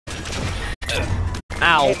map!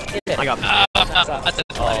 Ow! I got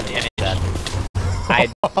I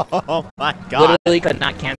Oh my god. literally could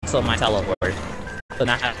not cancel my teleport. So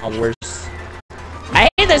not how worse. I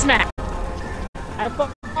hate this map! I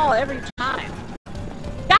fall every time.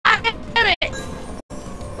 God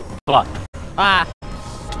Fuck. Ah!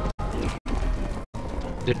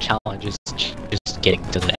 The challenge is just getting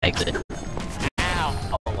to the exit.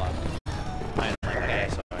 Ow! Okay.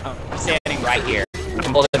 I'm standing right here.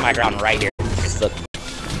 I'm holding my ground right here. It's the...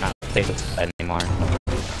 I don't think it's bad anymore.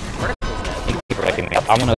 Thank you for picking me up.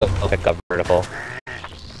 I'm gonna go pick up vertical.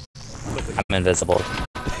 I'm invisible.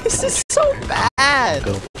 This is so bad!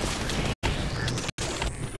 Go.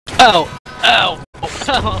 Oh! Oh!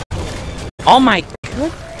 Oh! Oh my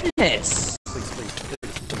goodness!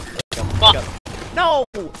 Fuck. No!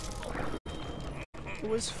 It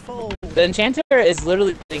was full. The enchanter is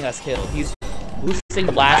literally letting us kill. He's boosting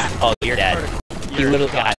the blast. Oh, you're dead. He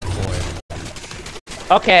literally got it.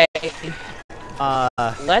 Okay.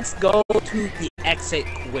 Let's go to the exit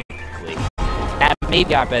quickly. That may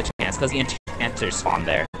be our best chance, because the enchanter spawned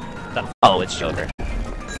there. Oh, it's Joker.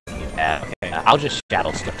 Yeah, okay. I'll just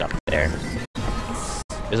shadow slip up there.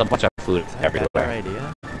 There's a bunch of food everywhere.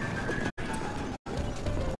 Idea.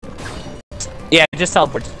 Yeah, just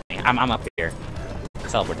teleport to me. I'm up here.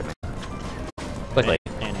 Just teleport to me. Quickly.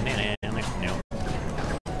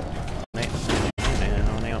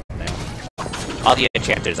 All the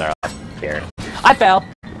enchanters are up here. I fell!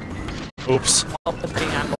 Oops. Oh, the thing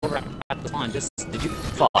I'm over at the spawn. Just, did you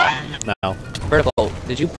fall? No. Vertical,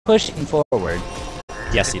 did you push him forward?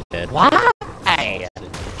 Yes, you did. Why?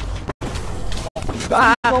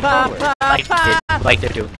 Like they're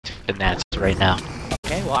doing to Nats right now.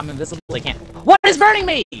 Okay, well I'm invisible. I can't. What is burning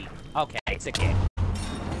me? Okay, it's a game.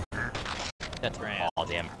 That's all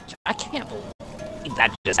damage. I can't believe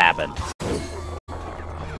that just happened.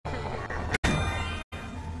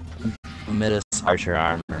 Midas Archer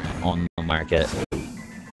armor on the market.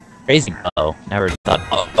 Crazy bow. Never thought.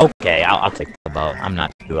 Oh, okay, I'll take the bow. I'm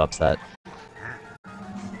not too upset.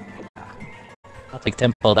 I'll take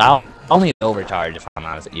Temple. I'll only overcharge if I'm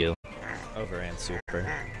honest with you. Over and super.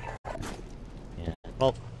 Yeah.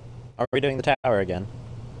 Well, are we doing the tower again?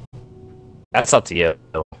 That's up to you.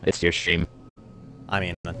 It's your stream. I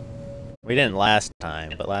mean, we didn't last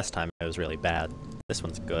time, but last time it was really bad. This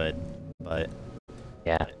one's good, but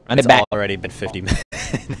Yeah. Run it's it back. already been 50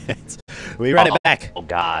 minutes. We run it back. Oh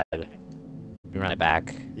god. We run it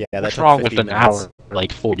back. Yeah, that's What's wrong with an minutes. hour?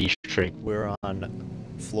 Like 40 straight. We're on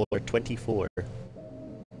floor 24.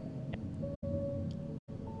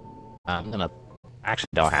 I'm gonna... Actually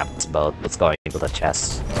don't have this boat. Let's go into the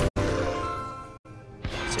chest.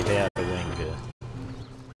 So they have the wing.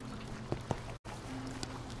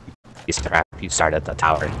 You start at the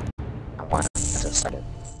tower. I want to start it.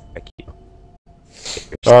 Thank you.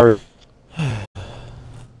 Sorry.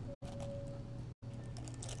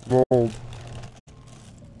 Roll.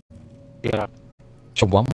 Yeah.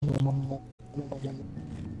 Shabam.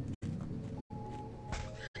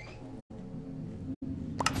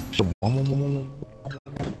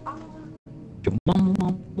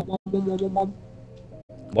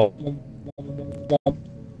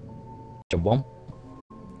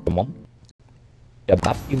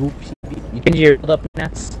 You changing your build up,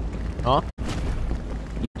 Nats? Huh?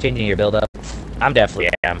 You changing your build up? I'm definitely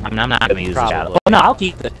am. I'm not gonna use the shadow. Probably. Oh no, I'll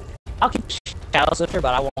keep Shadow Swifter,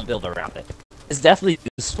 but I won't build around it. It's definitely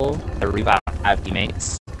useful to revive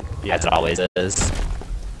teammates. Yeah. As it always is.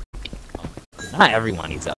 Not everyone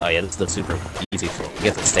needs it. Oh yeah, this is the super easy for you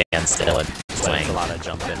get to stand still and swing. There's a lot of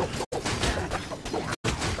jumping.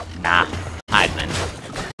 Nah, Heidman.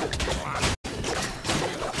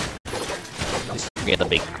 Just get the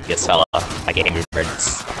biggest fella, like Angry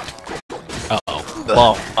Birds. Uh-oh.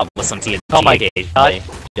 Well, with some TNT Oh my occasionally,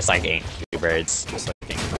 just like Angry Birds. Just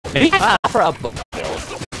like Maybe for a book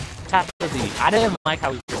build. Tap for the... I didn't like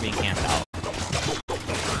how we were being camped out.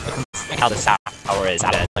 Like how the tower is,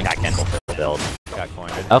 I didn't think I can build. got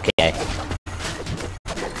cornered. Okay.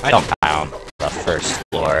 I don't count the first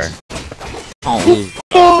floor. Don't lose the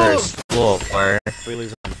first floor. We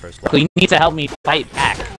lose on the first floor. You need to help me fight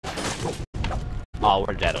back. Oh,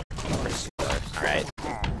 we're dead on the first floor. Alright.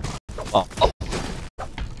 Oh.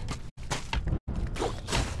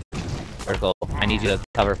 Vertical. I need you to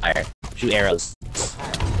cover fire. Shoot arrows. Just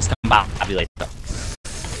come back. I'll be like,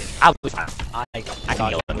 I'll be fine. I can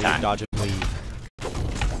heal in time. Dodge and weave.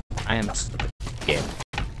 I am scared.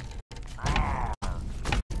 I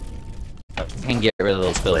can get rid of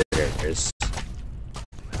those villagers.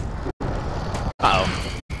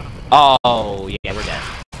 Uh-oh. Oh, yeah, we're dead.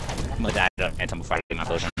 I'm gonna die to phantom before I get my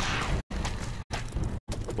potion.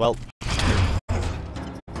 Well,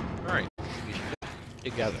 Alright.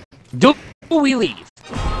 Together. Do we leave?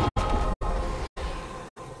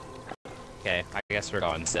 Okay, I guess we're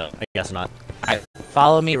going still. I guess not. Alright,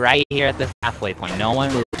 follow me right here at the halfway point. No one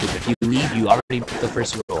will move. If you leave, you already broke the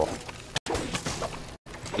first rule.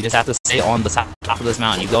 You just have to stay on the top of this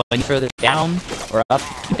mountain. You go any further down or up,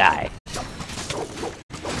 you die.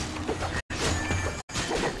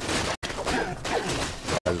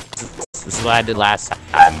 This is what I did last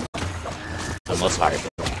time. For the most part.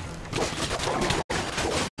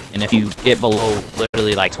 And if you get below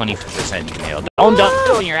literally like 20%, you can nail. Don't do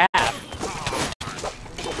it on your app.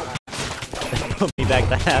 Put me back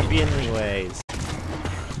to happy anyways.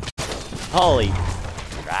 Holy.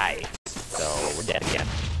 Right. So we're dead again.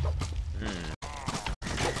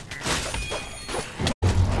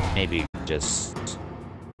 Maybe just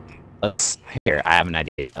let's here. I have an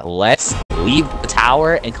idea. Let's leave the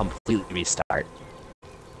tower and completely restart.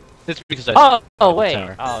 It's because I Oh wait.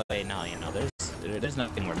 tower. Oh wait. No, you know, there's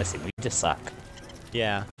nothing we're missing. We just suck.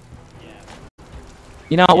 Yeah.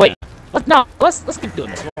 You know, wait. Let's keep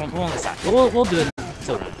doing this. We'll only stop. We'll do it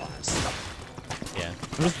until we're done. Yeah.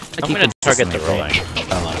 I'm gonna target the range,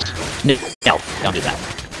 fellas. No, don't do that.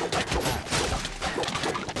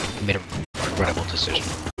 I made a regrettable decision.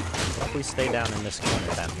 What if we stay down in this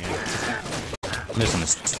corner down here? I'm just gonna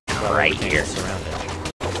stand right here. Surrounded.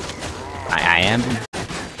 I am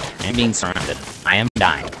being surrounded. I am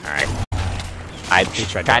dying. All right. I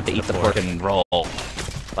tried to eat the pork and roll,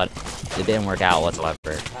 but it didn't work out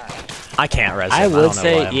whatsoever. I can't res him. I don't would know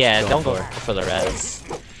say, what I'm yeah, going don't go for the res.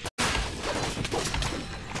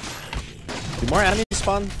 Do more enemies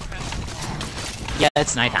spawn? Yeah,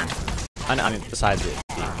 it's nighttime. I mean, besides it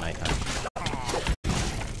being nighttime.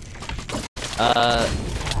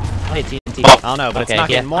 Wait, TNT. I don't know, but it's not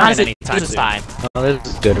yeah. getting more Honestly, anytime this is soon. fine. Oh, this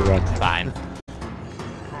is good run. It's fine.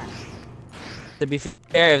 To be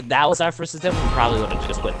fair, if that was our first attempt, we probably would have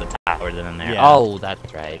just put the tower then in there. Yeah. Oh,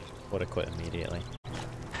 that's right. Would have quit immediately.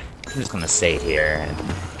 I'm just gonna stay here and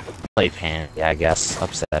play Pansy, I guess.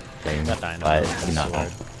 Upset thing, That dino but with you the know,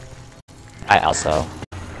 sword. I also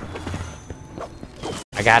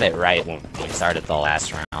I got it right when we started the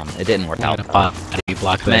last round. It didn't work out. How do you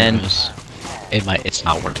block the Man. enemies? It's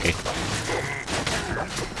not working.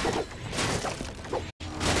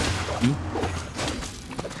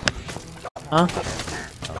 Huh?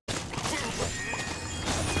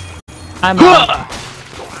 I'm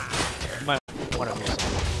One of those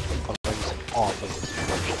off of this.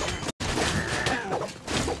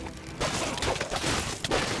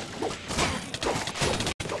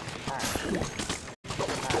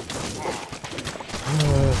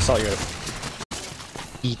 Saw your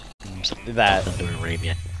Eat that. Saudi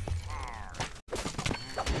Arabia.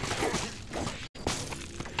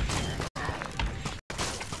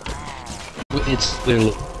 It's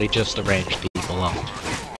literally just the ranged people left.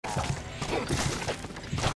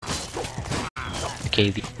 Okay,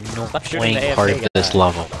 the Stop shooting playing the part AFK of this guy.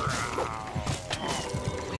 level.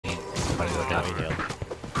 Now we healed.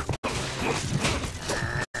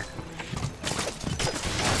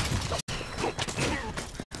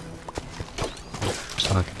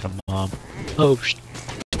 Talking to mom. Oh,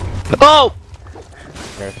 oh!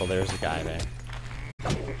 Careful, there's a guy there.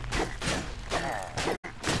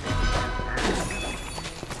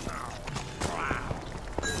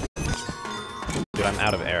 Dude, I'm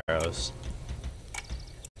out of arrows.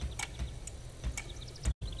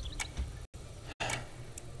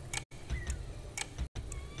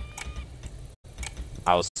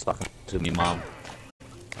 I was talking to me mom.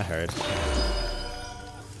 I heard.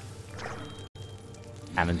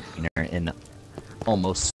 Haven't seen her in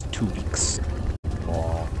almost 2 weeks.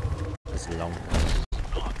 Oh, it's long.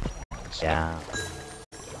 Yeah.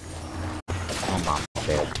 Oh, mom,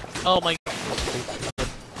 there. Oh my!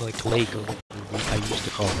 Like Lake, or I used to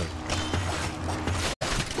call her.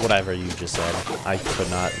 Whatever you just said, I could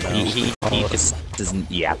not know. He just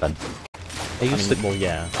isn't yapping. I used to well,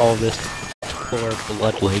 yeah. call this for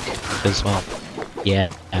Blood Lake as well. Yeah.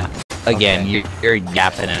 Again, Okay. you're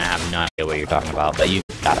yapping and I have no idea what you're talking about, but you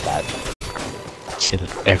got that. Shit,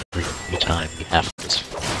 every time we have this,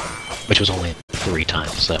 which was only 3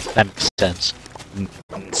 times, so that makes sense.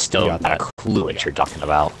 Still got not a clue what you're talking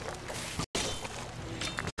about.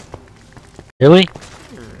 Really?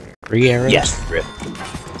 3 arrows? Yes, Rip.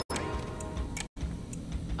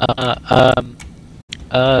 I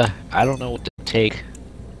don't know what to take.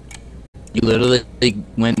 You literally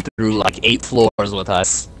went through like 8 floors with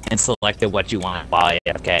us and selected what you want while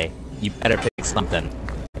AFK. You better pick something.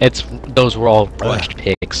 Those were all rushed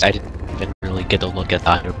picks. I didn't even really get to look at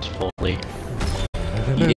the items fully.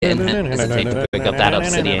 You didn't hesitate to pick up that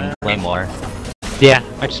Obsidian Claymore. Yeah,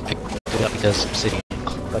 I just picked it up because Obsidian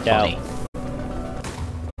Look funny. out.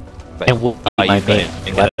 But And what you my couldn't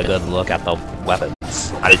main get a good look at the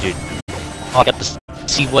weapons. How did you? I got to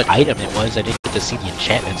see what item it was. I didn't get to see the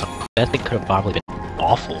enchantments. That thing could have probably been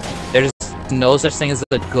awful. There's no such thing as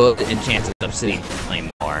a good enchanted obsidian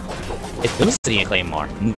claymore. It's obsidian claymore.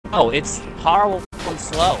 No, it's horrible and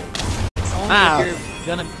slow. It's only if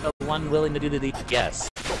you're gonna be the one willing to do the DPS.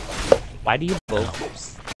 Why do you both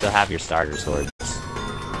still have your starter swords?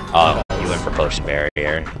 Oh, you went for potion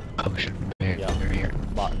barrier. Potion barrier.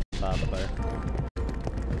 Bottom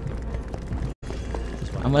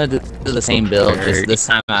I'm gonna do the same build. Just this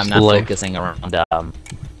time I'm not focusing around.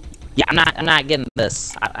 Yeah, I'm not getting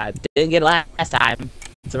this. I didn't get it last time.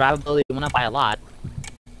 Survivability went up by a lot.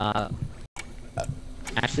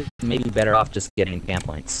 Actually, maybe better off just getting camp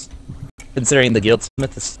points. Considering the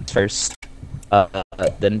Guildsmith is first,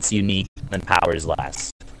 then it's unique, then power is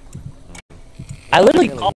last. I literally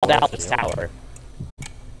called out this tower.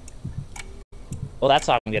 Well, that's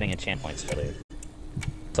why I'm getting enchant points earlier.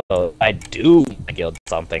 So if I do guild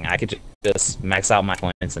something, I could just max out my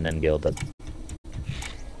points and then guild it.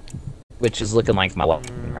 Which is looking like my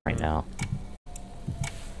weapon right now.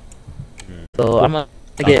 So I'm gonna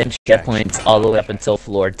get enchant points all the way up until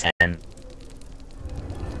floor 10.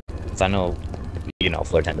 Because I know, you know,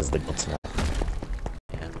 floor 10 is the Guildsmith.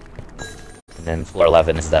 And then floor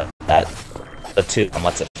 11 is the two,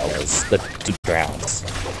 what's it called, the two grounds.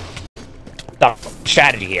 The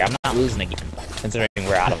strategy here, I'm not losing again, considering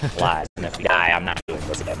we're out of lives, and if we die, I'm not doing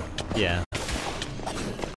this again. Yeah.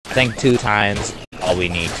 I think 2 times, all we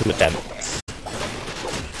need, 2 attempts.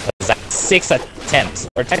 Because that's 6 attempts,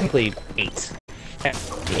 or technically 8.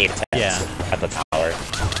 Technically 8 attempts at the tower.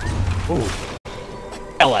 Ooh.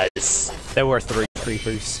 Fellas. There were 3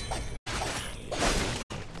 creepers.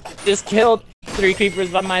 Just killed 3 creepers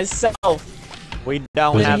by myself. We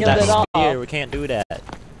don't Was have it that all? spear, we can't do that.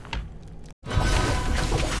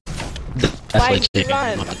 That's Why like you taking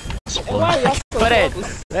run? one And why are you so Put it!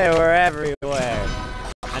 close? They were everywhere!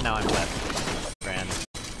 And now I'm left. Ran.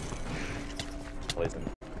 Poison.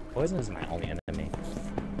 Poison is my only enemy.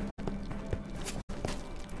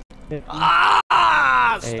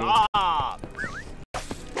 Ah! Hey. Stop!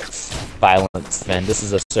 Violence, man. This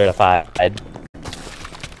is a certified.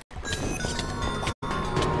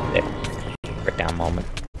 Breakdown moment.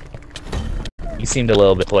 You seemed a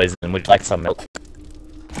little bit poisoned. Would you like some milk?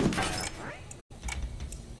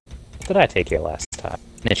 What did I take here last time?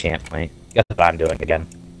 An enchant point. Guess what I'm doing again.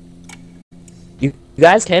 You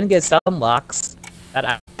guys can get some locks.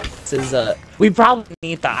 That ice is we probably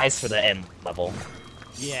need the ice for the end level.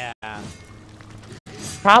 Yeah.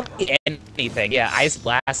 Probably anything. Yeah, ice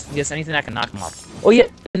blast. Just anything that can knock them off. Oh yeah,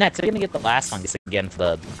 next we're gonna get the last one just again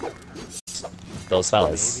for those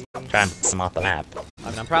fellas. Try and piss them off the map. I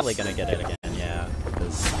mean, I'm probably gonna get it again, yeah.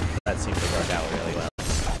 Because that seemed to work out really well.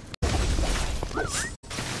 I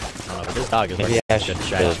don't know, but this dog is Maybe like I a should good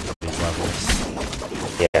strategy for these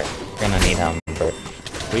levels. Yeah, we're gonna need him for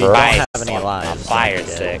We don't Christ have any on lives. Fire so we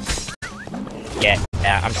get it. 6.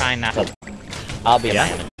 Yeah, I'm trying not to. I'll be in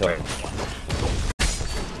my inventory.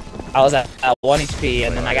 I was at 1 HP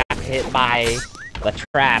and then I got hit by the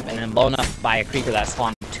trap and then blown up by a creeper that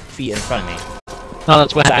spawned 2 feet in front of me. Oh,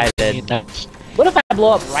 that's what happened to Decided- me. That's What if I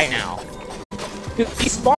blow up right now? Dude, he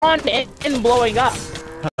spawned in blowing up.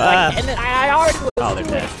 Like, and then I already was Oh, 2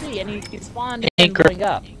 they're dead. HP and he spawned in Anchor. blowing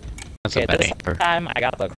up. that's Okay, a bad this anchor. time I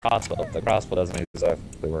got the crossbow. The crossbow doesn't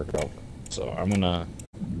exactly work out. So I'm gonna...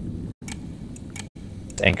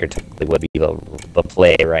 The anchor technically would be the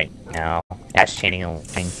play right now. Ash chaining and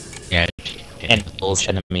thing. Yeah. And those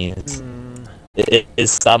enemies. Hmm, It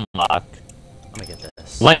is some luck. let me get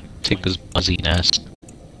this. What? Take this buzzy nest.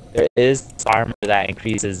 There is armor that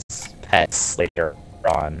increases pets later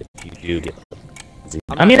on if you do get them.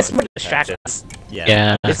 I'm I mean, not it's going more to distracting.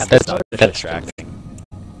 Yeah, It's that's distracting.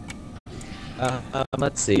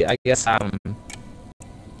 Let's see. I guess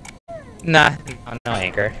Nah, no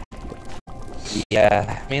anchor.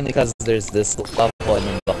 Yeah, mainly because there's this level and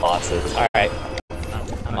then the bosses. Alright,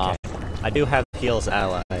 I'm off. I do have heals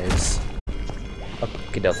allies.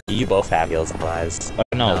 Okay, dokie. You both have heals allies. Oh,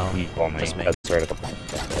 no, No, you only. just me. That's vertical.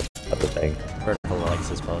 That's the thing. Vertical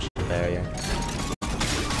Alexis potion barrier.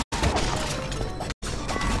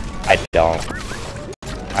 I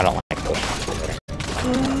don't like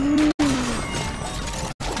pushing.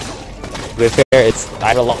 To be fair,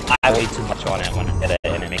 I rely way too much on it when I hit it,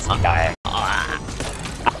 and it makes me die.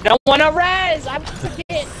 I don't want to res! I'm gonna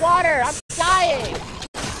get water! I'm dying!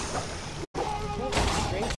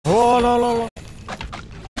 Oh, no.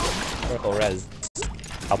 Circle res.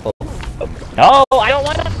 I'll pull them. No! I don't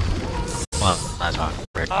want to! Well, that's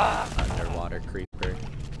awkward. Underwater creeper.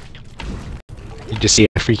 You just see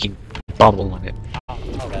a freaking bubble in it.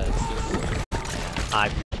 I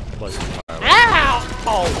was far away.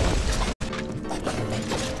 Ow!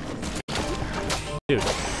 Dude.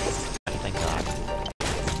 I think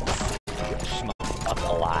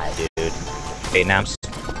Wait, now I'm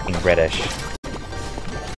speaking British.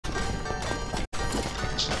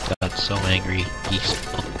 Got so angry. He's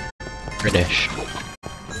British.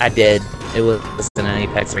 I did. It was an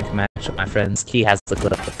Apex ranked match with my friends. He has the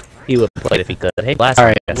clip. He would play it if he could. Hey, blast!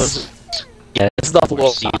 Alright, Yes. yeah, This is the four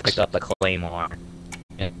world seats. I picked up the Claymore.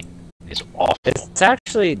 It's awful. It's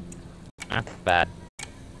actually not bad.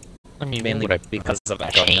 I mean, Mainly would I because of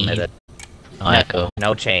Echo chain? Committed. No echo.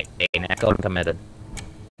 No chain. Echo Committed.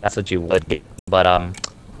 That's what you would get. But,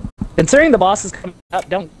 considering the bosses come up,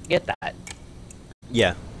 don't get that.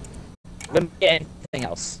 Yeah. Don't get anything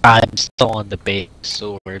else. I'm still on the base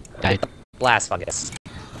sword. I Blast Fungus.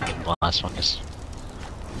 fucking last fungus.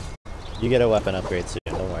 You get a weapon upgrade soon.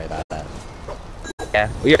 Don't worry about that. Yeah.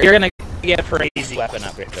 You're gonna get a crazy weapon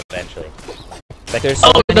upgrade eventually. Like, there's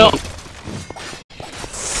so Oh many... no!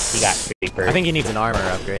 He got creeper. I think he needs an armor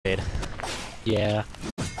upgrade. Yeah.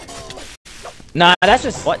 Nah, that's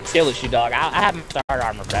just what skill issue, dog. I haven't started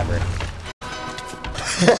armor forever.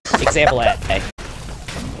 Example A.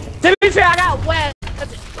 To be fair, I got wet.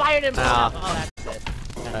 That's fired and blown up. Oh, that's it.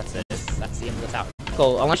 That's it. That's the end of the tower.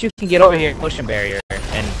 Cool. Unless you can get over here, potion barrier,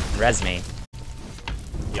 and res me.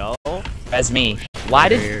 Yo. Res me. Why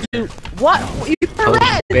did you? What? You Potion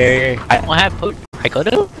res. barrier. I don't have potion. I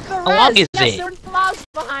could've. How long is Yes, it? there's mobs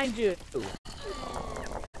behind you.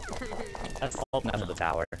 That's all enough of the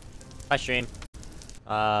tower. Hi, Shane.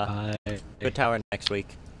 Good tower next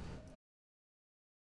week.